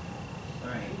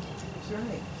 Right. That's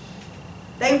right.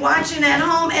 They watching at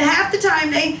home, and half the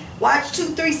time they watch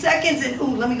 2-3 seconds and,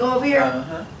 ooh, let me go over here.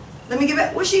 Uh-huh. Let me get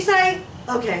back. What'd she say?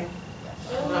 Okay.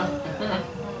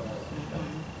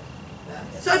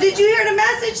 So did you hear the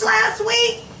message last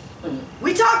week?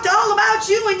 We talked all about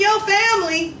you and your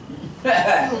family.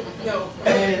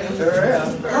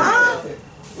 Huh?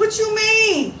 What you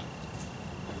mean?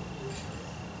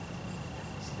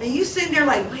 And you sitting there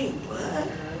like, wait, what?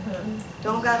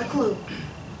 Don't got a clue.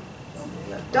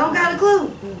 Don't got a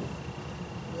clue.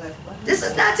 This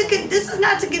is not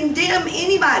to condemn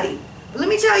anybody. But let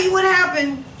me tell you what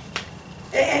happened,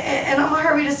 and I'm gonna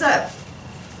hurry this up.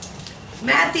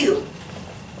 Matthew,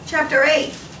 chapter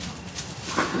 8.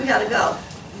 We gotta go.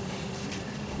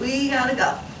 We gotta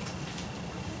go.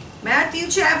 Matthew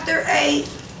chapter 8,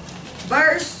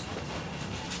 verse.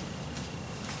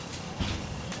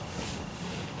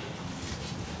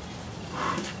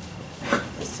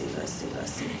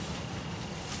 Let's see.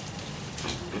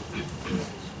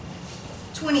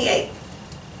 28.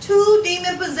 2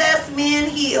 demon-possessed men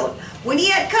healed. When he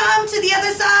had come to the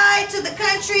other side, to the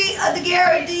country of the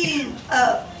Gerasene,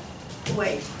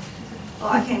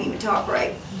 I can't even talk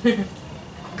right.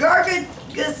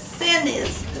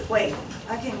 Gergesenes. Wait,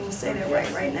 I can't even say that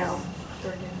right now.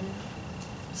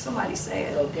 Somebody say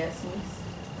it.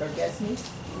 Gergesenes?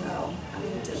 No, I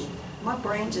need to. My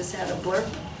brain just had a blur.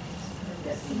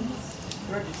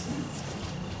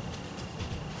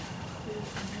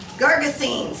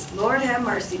 Gergesenes. Lord have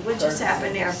mercy. What just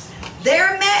happened there?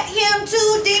 There met him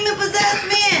 2 demon-possessed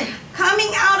men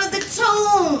coming out of the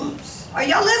tombs. Are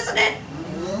y'all listening?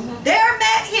 There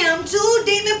met him 2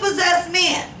 demon-possessed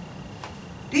men.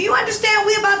 Do you understand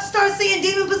we're about to start seeing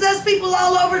demon-possessed people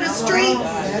all over the streets?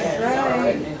 That's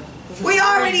right. We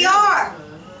already are.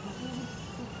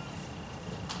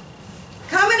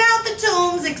 Coming out the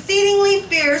tombs exceedingly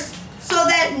fierce, so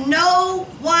that no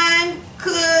one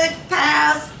could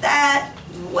pass that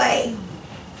way.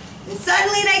 And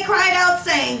suddenly they cried out,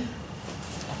 saying,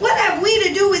 what have we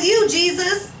to do with you,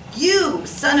 Jesus, you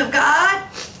Son of God?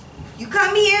 You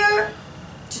come here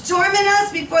to torment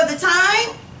us before the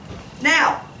time?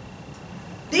 Now,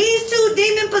 these 2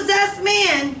 demon-possessed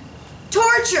men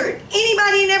tortured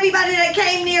anybody and everybody that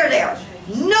came near there.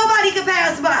 Nobody could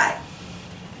pass by.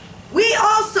 We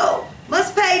also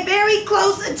must pay very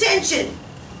close attention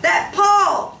that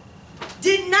Paul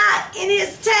did not in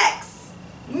his text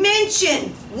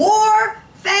mention war,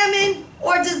 famine,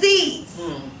 or disease.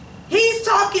 He's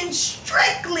talking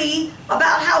strictly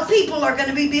about how people are going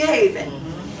to be behaving.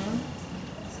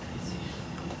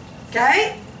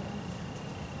 Okay?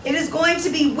 It is going to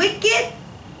be wicked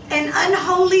and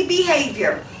unholy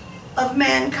behavior of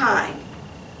mankind.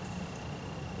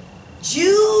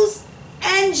 Jews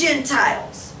and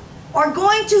Gentiles are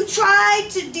going to try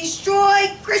to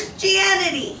destroy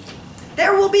Christianity.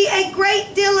 There will be a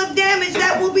great deal of damage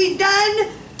that will be done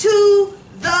to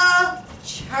the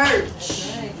church.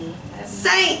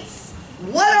 Saints,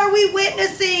 what are we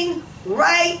witnessing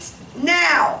right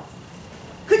now?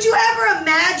 Could you ever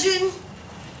imagine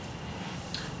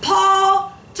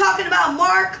Paul talking about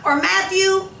Mark or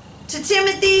Matthew to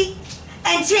Timothy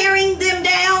and tearing them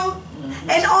down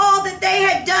and all that they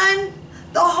had done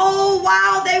the whole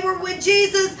while they were with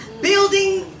Jesus,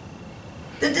 building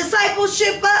the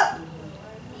discipleship up,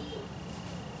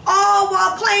 all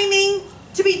while claiming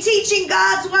to be teaching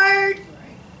God's word,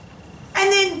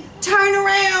 and then turn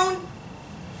around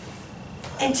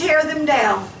and tear them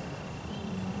down?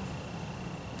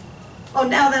 Oh,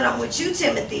 now that I'm with you,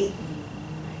 Timothy,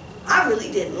 I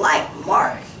really didn't like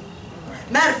Mark.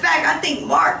 Matter of fact, I think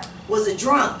Mark was a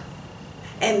drunk.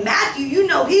 And Matthew, you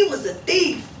know, he was a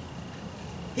thief.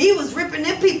 He was ripping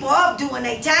them people off doing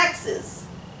their taxes.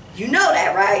 You know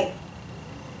that, right?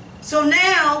 So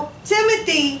now,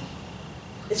 Timothy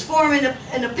is forming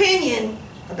an opinion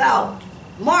about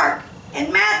Mark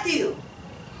and Matthew.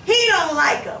 He don't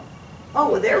like them.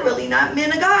 Oh, well, they're really not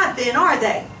men of God then, are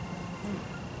they?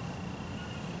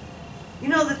 You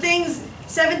know the things,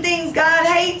 7 things God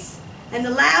hates? And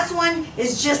the last one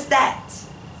is just that.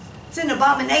 It's an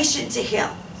abomination to him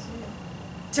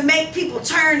to make people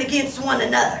turn against one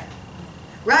another.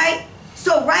 Right?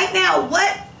 So right now,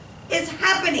 what is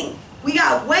happening? We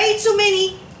got way too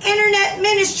many internet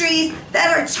ministries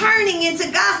that are turning into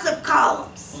gossip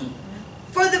columns.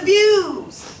 For the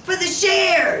views, for the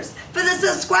shares, for the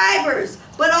subscribers.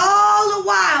 But all the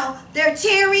while, they're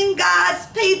tearing God's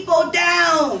people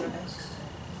down.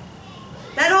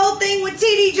 That whole thing with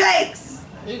T.D. Jakes.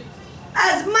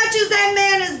 As much as that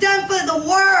man has done for the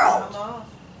world.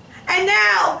 And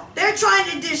now they're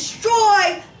trying to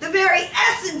destroy the very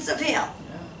essence of him.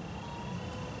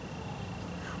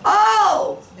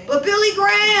 Oh, but Billy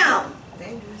Graham.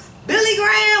 Billy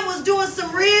Graham was doing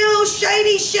some real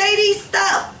shady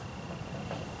stuff.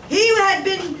 He had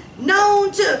been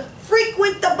known to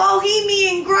frequent the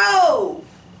Bohemian Grove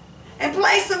and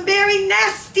play some very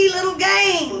nasty little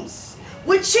games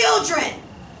with children.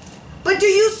 But do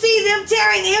you see them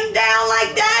tearing him down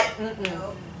like that?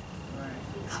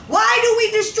 Why do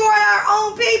we destroy our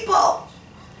own people?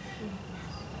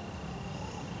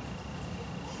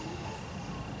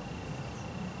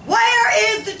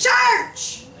 Where is the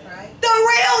church? The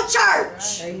real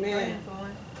church. Amen.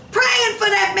 Praying for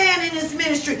that man in his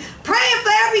ministry. Praying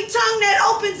for every tongue that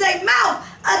opens their mouth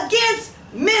against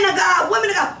men of God, women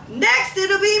of God. Next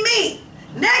it'll be me.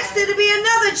 Next it'll be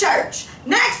another church.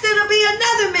 Next it'll be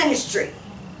another ministry.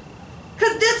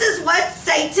 Because this is what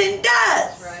Satan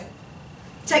does. Right.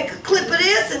 Take a clip of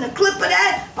this and a clip of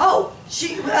that. Oh,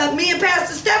 me and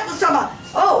Pastor Steph was talking about,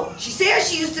 oh, she said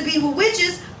she used to be with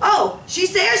witches. Oh, she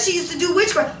said she used to do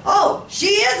witchcraft. Oh, she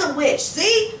is a witch.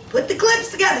 See? Put the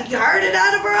clips together. You heard it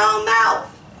out of her own mouth.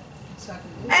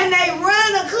 And they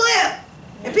run a clip.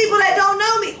 And people that don't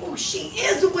know me, oh, she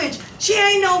is a witch. She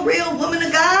ain't no real woman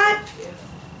of God.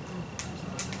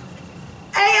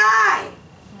 AI.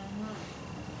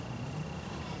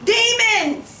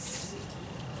 Demons.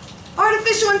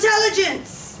 Artificial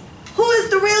intelligence. Who is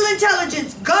the real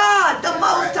intelligence? God, the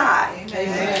Most High.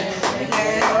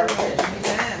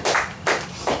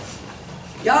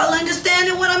 Y'all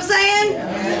understanding what I'm saying?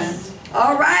 Yes.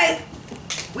 All right.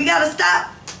 We got to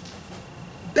stop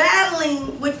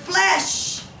battling with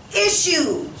flesh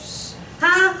issues.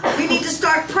 Huh? We need to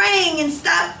start praying and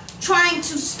stop trying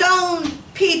to stone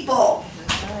people.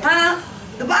 Huh?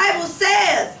 The Bible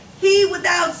says, he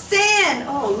without sin.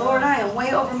 Oh, Lord, I am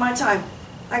way over my time.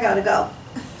 I got to go.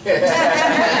 He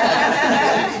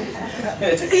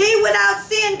without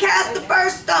sin cast the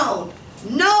first stone.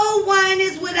 No one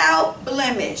is without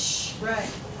blemish. Right.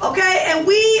 Okay, and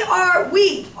we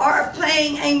are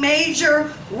playing a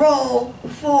major role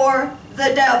for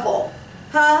the devil.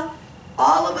 Huh?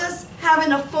 All of us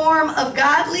having a form of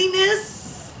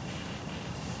godliness,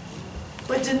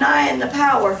 but denying the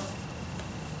power.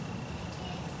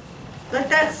 Let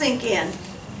that sink in.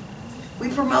 We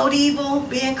promote evil,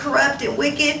 being corrupt and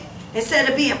wicked, instead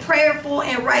of being prayerful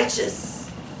and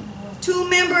righteous. 2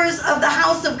 members of the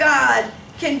house of God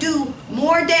can do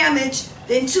more damage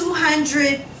than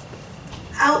 200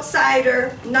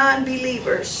 outsider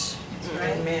non-believers.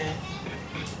 Amen.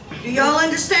 Do y'all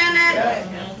understand that?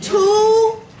 Right.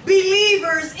 2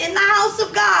 believers in the house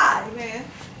of God Amen.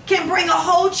 can bring a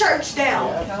whole church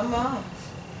down. Come on.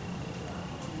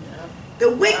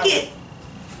 The wicked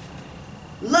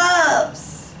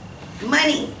loves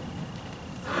money.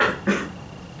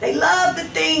 They love the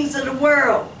things of the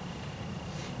world.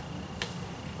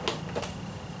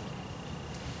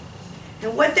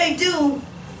 And what they do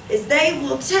is they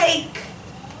will take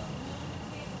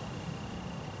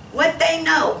what they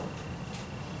know.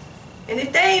 And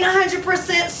if they ain't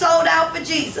 100% sold out for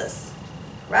Jesus,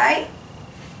 right?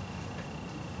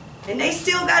 And they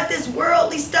still got this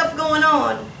worldly stuff going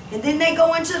on. And then they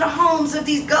go into the homes of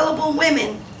these gullible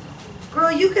women.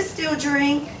 Girl, you can still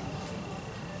drink.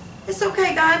 It's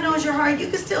okay, God knows your heart. You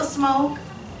can still smoke.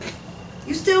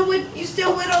 You still with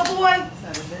old boy?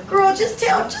 Girl,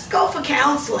 just go for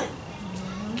counseling.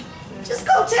 Just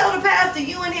go tell the pastor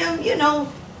you and him, you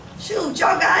know, shoot,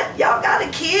 y'all got a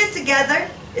kid together.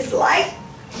 It's like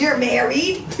you're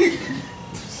married.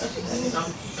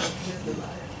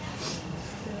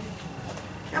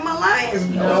 Am I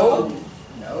lying? No.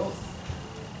 No.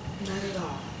 Not at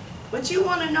all. But you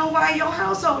want to know why your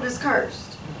household is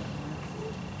cursed.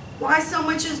 Why so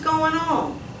much is going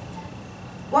on.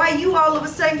 Why you all of a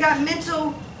sudden got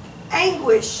mental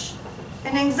anguish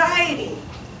and anxiety.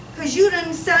 Because you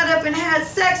done sat up and had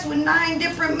sex with 9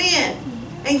 different men.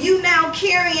 And you now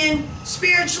carrying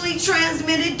spiritually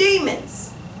transmitted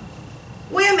demons.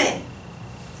 Women,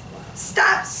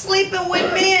 stop sleeping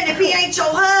with men if he ain't your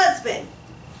husband.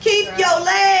 Keep your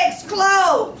legs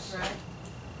closed.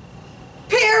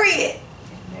 Period.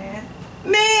 Amen.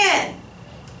 Man,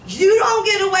 you don't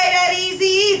get away that easy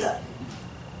either.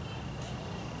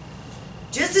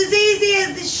 Just as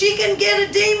easy as she can get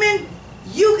a demon,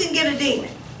 you can get a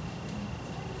demon.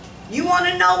 You want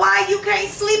to know why you can't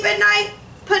sleep at night?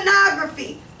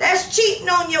 Pornography. That's cheating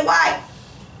on your wife.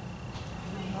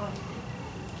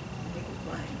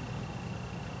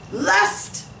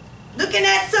 Lust. Looking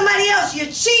at somebody else. You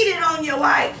cheated on your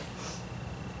wife.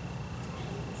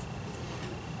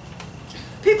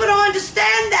 People don't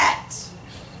understand that.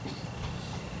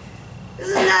 This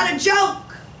is not a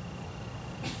joke.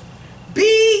 Be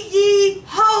ye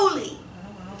holy,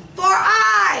 for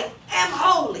I am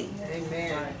holy.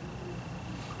 Amen.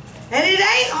 And it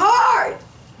ain't hard.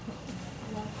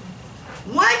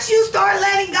 Once you start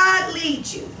letting God lead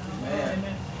you. Amen.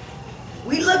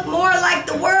 We look more like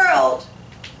the world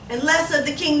and less of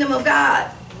the kingdom of God.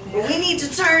 But we need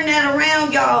to turn that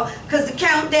around, y'all, because the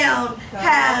countdown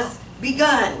has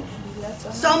begun.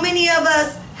 So many of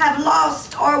us have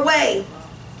lost our way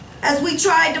as we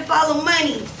tried to follow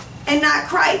money and not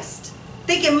Christ,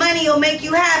 thinking money will make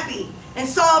you happy and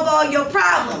solve all your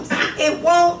problems. It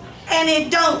won't and it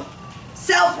don't.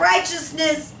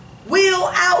 Self-righteousness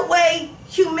will outweigh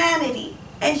humanity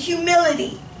and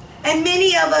humility. And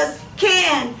many of us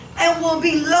can and will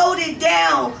be loaded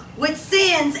down with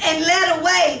sins and led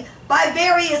away by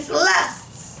various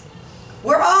lusts.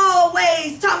 We're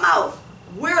always talking about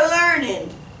we're learning,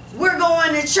 we're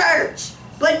going to church,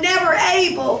 but never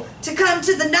able to come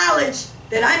to the knowledge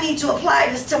that I need to apply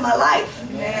this to my life.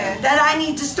 Amen. That I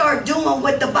need to start doing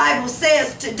what the Bible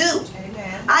says to do.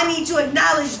 Amen. I need to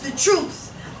acknowledge the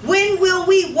truth. When will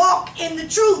we walk in the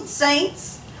truth,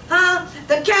 saints? Huh?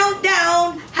 The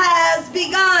countdown has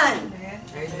begun.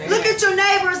 Amen. Look at your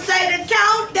neighbor and say, the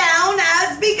countdown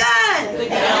has begun. The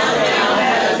countdown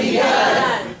has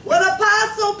begun. What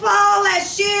Apostle Paul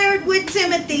has shared with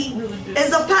Timothy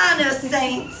is upon us,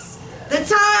 saints. The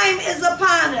time is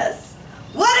upon us.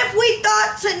 What if we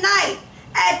thought tonight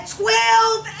at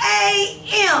 12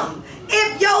 a.m.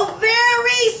 if your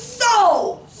very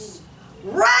souls,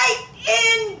 right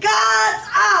in God's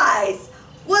eyes,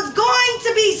 was going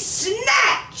to be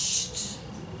snatched,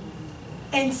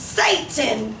 and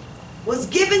Satan was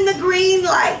given the green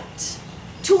light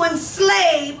to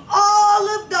enslave all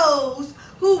of those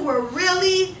who were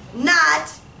really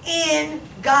not in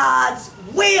God's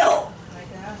will?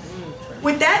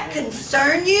 Would that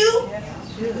concern you?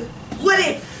 Yes, it should. Would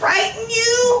it frighten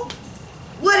you?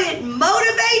 Would it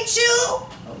motivate you?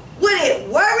 Would it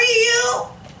worry you?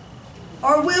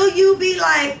 Or will you be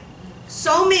like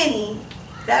so many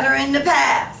that are in the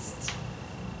past?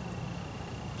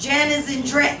 Jannes and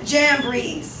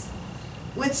Jambres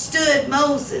withstood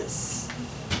Moses,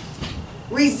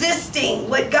 resisting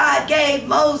what God gave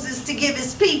Moses to give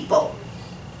his people.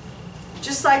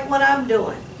 Just like what I'm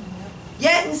doing.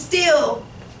 Yet and still,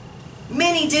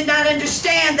 many did not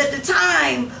understand that the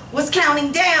time was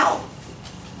counting down.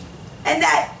 And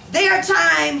that their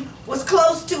time was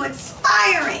close to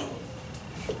expiring.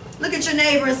 Look at your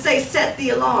neighbor and say, set the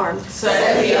alarm.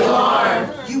 Set the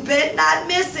alarm. You bet not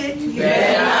miss it. You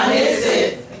better not miss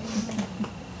it.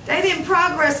 They didn't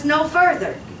progress no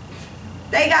further.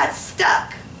 They got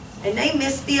stuck and they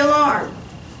missed the alarm.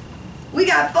 We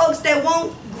got folks that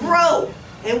won't grow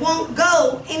and won't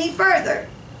go any further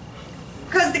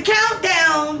because the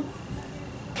countdown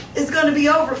is going to be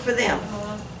over for them.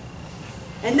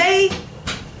 And they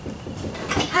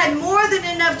had more than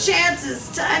enough chances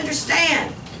to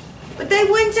understand, but they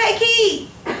wouldn't take heed.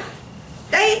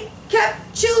 They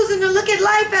kept choosing to look at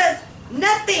life as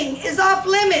nothing is off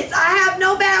limits. I have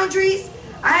no boundaries.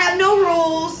 I have no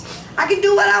rules. I can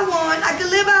do what I want. I can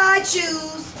live how I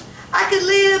choose. I can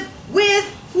live with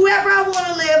whoever I want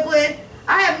to live with.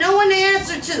 I have no one to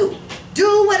answer to.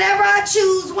 Do whatever I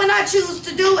choose when I choose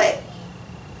to do it.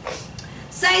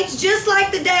 Saints, just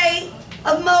like the day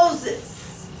of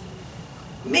Moses,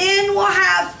 men will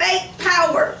have fake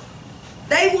power.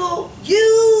 They will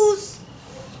use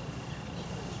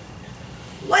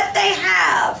what they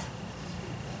have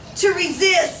to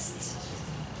resist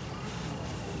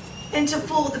and to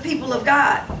fool the people of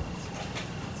God.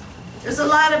 There's a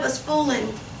lot of us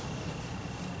fooling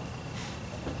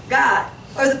God,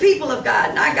 or the people of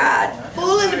God, not God.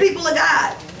 Fooling the people of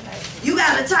God. You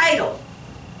got a title.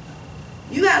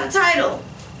 You got a title,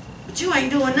 but you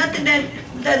ain't doing nothing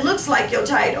that looks like your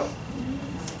title.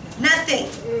 Nothing.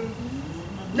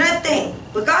 Nothing.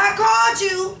 But God called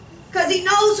you because He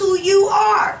knows who you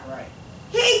are.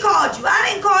 He called you. I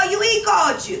didn't call you. He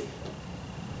called you.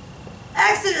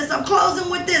 Exodus, I'm closing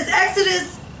with this.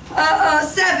 Exodus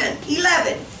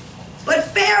 7:11. But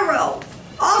Pharaoh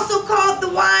also called the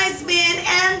wise men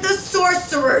and the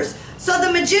sorcerers. So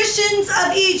the magicians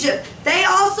of Egypt, they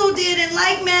also did in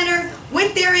like manner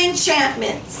with their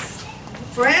enchantments.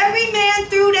 For every man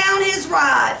threw down his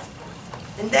rod,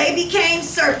 and they became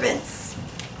serpents.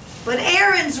 But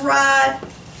Aaron's rod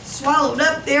swallowed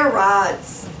up their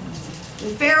rods.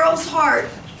 And Pharaoh's heart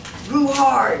grew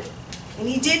hard, and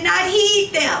he did not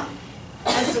heed them,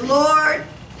 as the Lord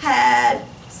had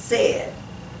said.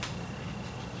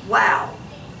 Wow.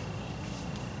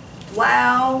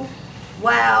 Wow.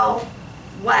 Wow.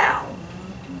 Wow.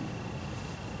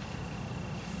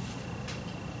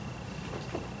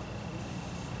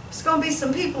 There's going to be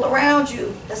some people around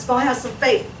you that's going to have some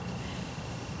fake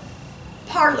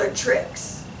parlor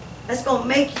tricks. That's going to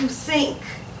make you think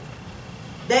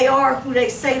they are who they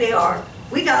say they are.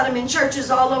 We got them in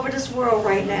churches all over this world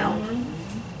right now.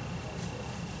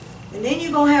 And then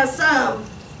you're going to have some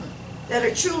that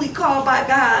are truly called by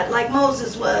God, like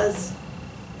Moses was,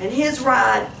 and his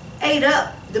rod ate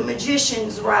up the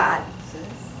magician's rod.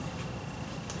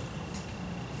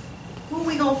 Who are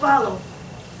we going to follow?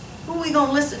 Who are we going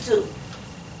to listen to?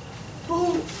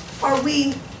 Who are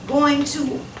we going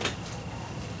to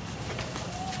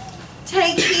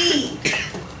take heed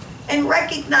and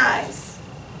recognize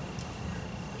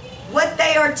what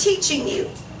they are teaching you?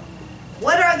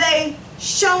 What are they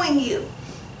showing you?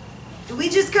 Do we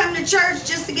just come to church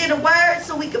just to get a word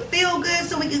so we can feel good,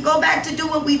 so we can go back to do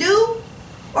what we do?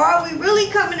 Or are we really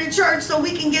coming to church so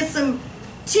we can get some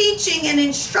teaching and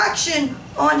instruction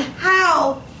on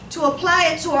how to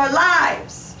apply it to our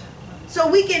lives? So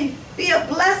we can be a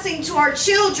blessing to our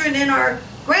children and our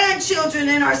grandchildren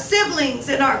and our siblings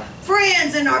and our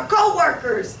friends and our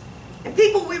co-workers and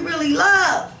people we really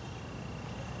love.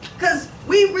 Because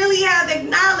we really have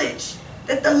acknowledged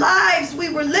that the lives we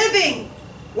were living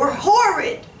were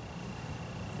horrid.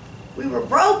 We were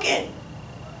broken.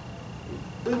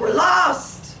 We were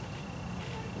lost,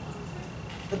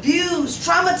 abused,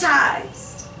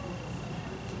 traumatized,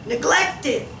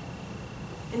 neglected.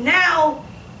 And now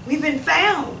we've been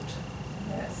found.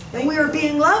 And we are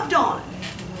being loved on.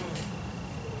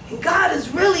 And God has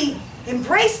really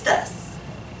embraced us.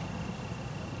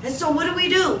 And so what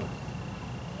do?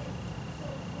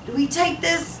 Do we take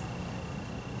this,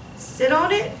 sit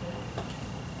on it?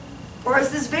 Or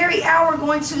is this very hour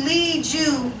going to lead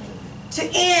you to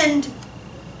end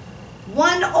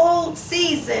one old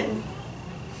season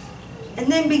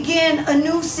and then begin a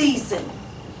new season?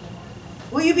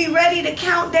 Will you be ready to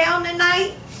count down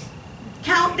tonight?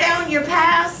 Count down your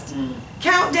past?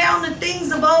 Count down the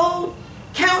things of old?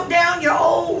 Count down your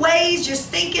old ways, your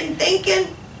stinking thinking?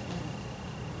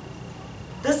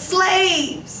 The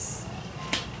slaves,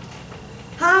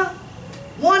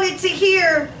 wanted to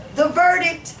hear the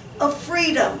verdict of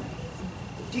freedom.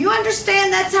 Do you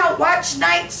understand that's how watch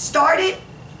night started?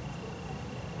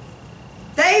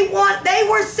 They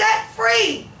were set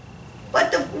free,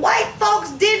 but the white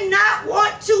folks did not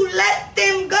want to let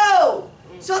them go.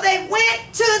 So they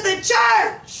went to the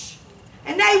church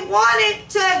And they wanted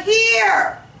to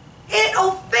hear it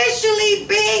officially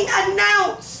being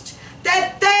announced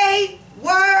that they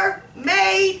were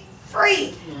made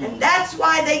free. And that's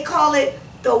why they call it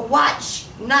the watch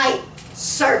night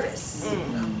service.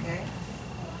 Okay.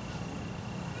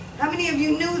 How many of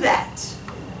you knew that?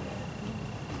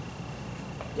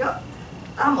 Yup.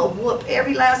 I'm going to whoop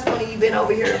every last one of you been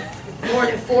over here more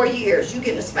than 4 years. You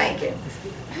getting a spanking.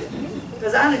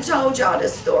 Because I done told y'all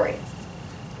this story.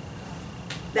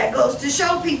 That goes to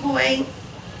show people ain't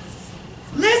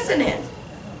listening.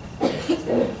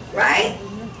 Right?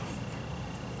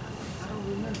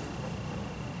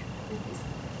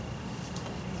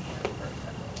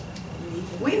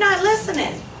 We not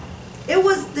listening. It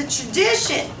was the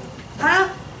tradition. Huh?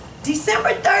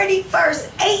 December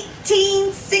 31st,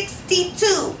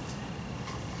 1862.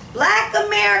 Black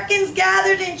Americans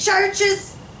gathered in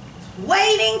churches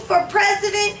waiting for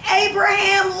President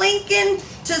Abraham Lincoln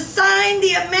to sign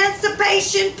the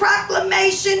Emancipation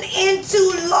Proclamation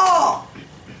into law.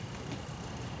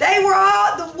 They were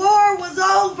all, the war was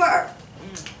over.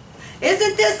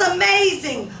 Isn't this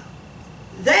amazing?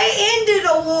 They ended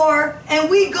a war and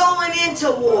we going into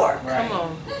war. Right. Come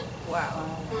on. Wow.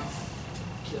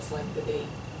 Just like the date.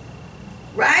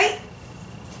 Right?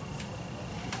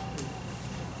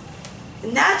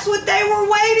 And that's what they were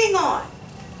waiting on.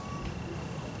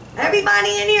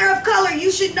 Everybody in here of color,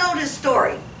 you should know this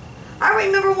story. I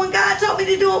remember when God told me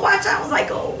to do a watch, I was like,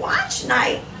 a watch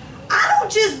night? I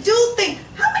don't just do things.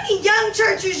 How many young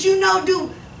churches you know do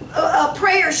a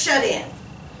prayer shut-in?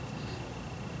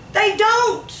 They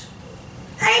don't.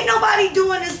 Ain't nobody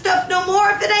doing this stuff no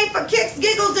more. If it ain't for kicks,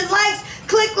 giggles, and likes,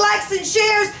 click likes and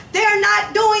shares, they're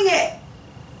not doing it.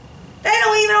 They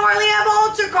don't even hardly have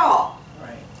altar call.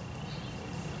 Right.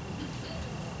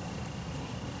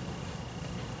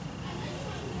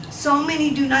 So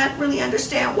many do not really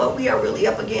understand what we are really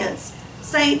up against.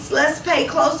 Saints, let's pay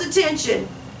close attention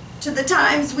to the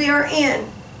times we are in.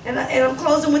 And I'm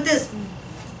closing with this.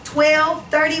 12,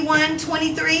 31,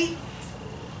 23.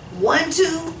 1,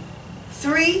 2,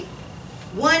 3.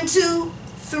 1, 2,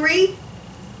 3.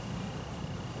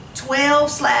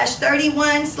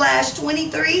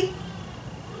 12/31/23.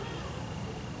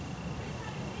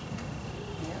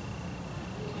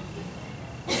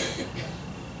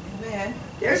 Amen.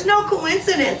 There's no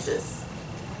coincidences.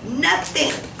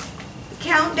 Nothing. The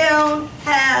countdown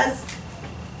has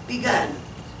begun.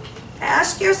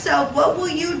 Ask yourself, what will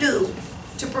you do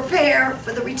to prepare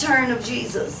for the return of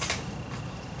Jesus?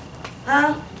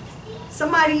 Huh?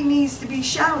 Somebody needs to be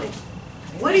shouting.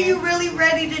 What are you really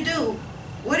ready to do?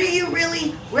 What are you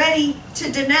really ready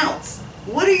to denounce?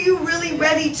 What are you really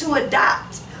ready to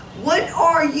adopt? What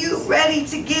are you ready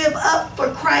to give up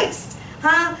for Christ?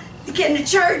 Huh? Can the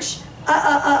church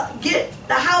get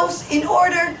the house in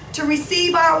order to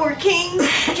receive our King?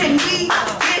 Can we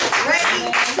get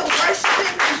ready to worship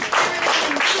Him in spirit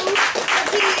and truth? Because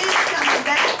He is coming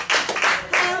back.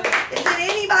 Huh? Is there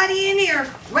anybody in here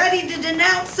ready to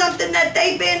denounce something that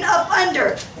they've been up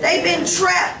under? They've been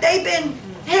trapped. They've been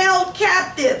held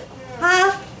captive.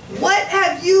 Huh? What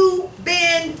have you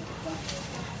been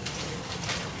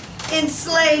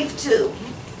enslaved to?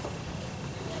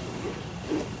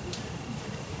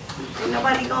 Ain't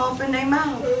nobody gonna open their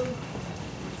mouth.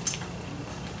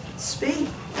 Speak.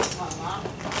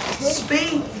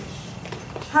 Speak.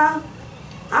 Huh?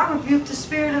 I rebuke the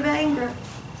spirit of anger.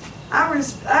 I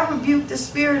rebuke the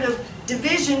spirit of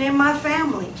division in my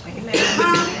family.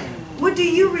 Huh? What do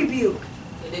you rebuke?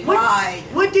 Pride.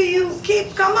 What do you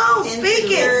keep? Come on, speak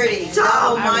Insecurity, it.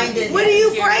 Talk. double-mindedness. What are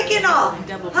you breaking off?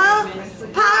 Huh?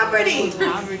 Poverty.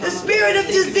 The spirit of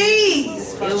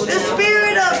disease. The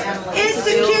spirit of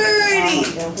insecurity.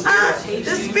 Huh?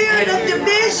 The spirit of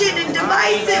division and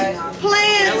divisive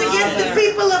plans against the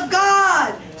people of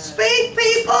God. Speak,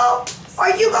 people. Or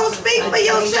you gonna speak for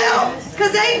yourself?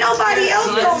 Because ain't nobody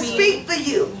else gonna speak for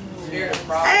you.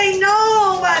 Ain't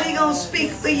nobody gonna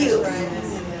speak for you.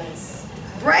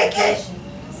 Break it.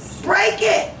 Break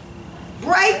it.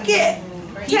 Break it.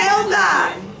 Tell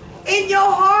God in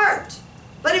your heart.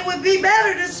 But it would be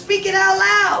better to speak it out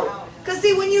loud. Because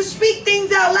see, when you speak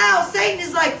things out loud, Satan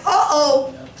is like,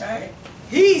 uh-oh, Okay.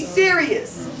 he's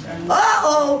serious.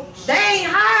 Uh-oh, they ain't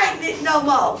hiding it no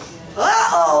more.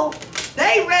 Uh-oh,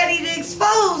 they ready to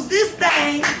expose this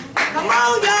thing. Come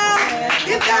on, y'all.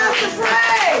 Give God some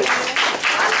praise.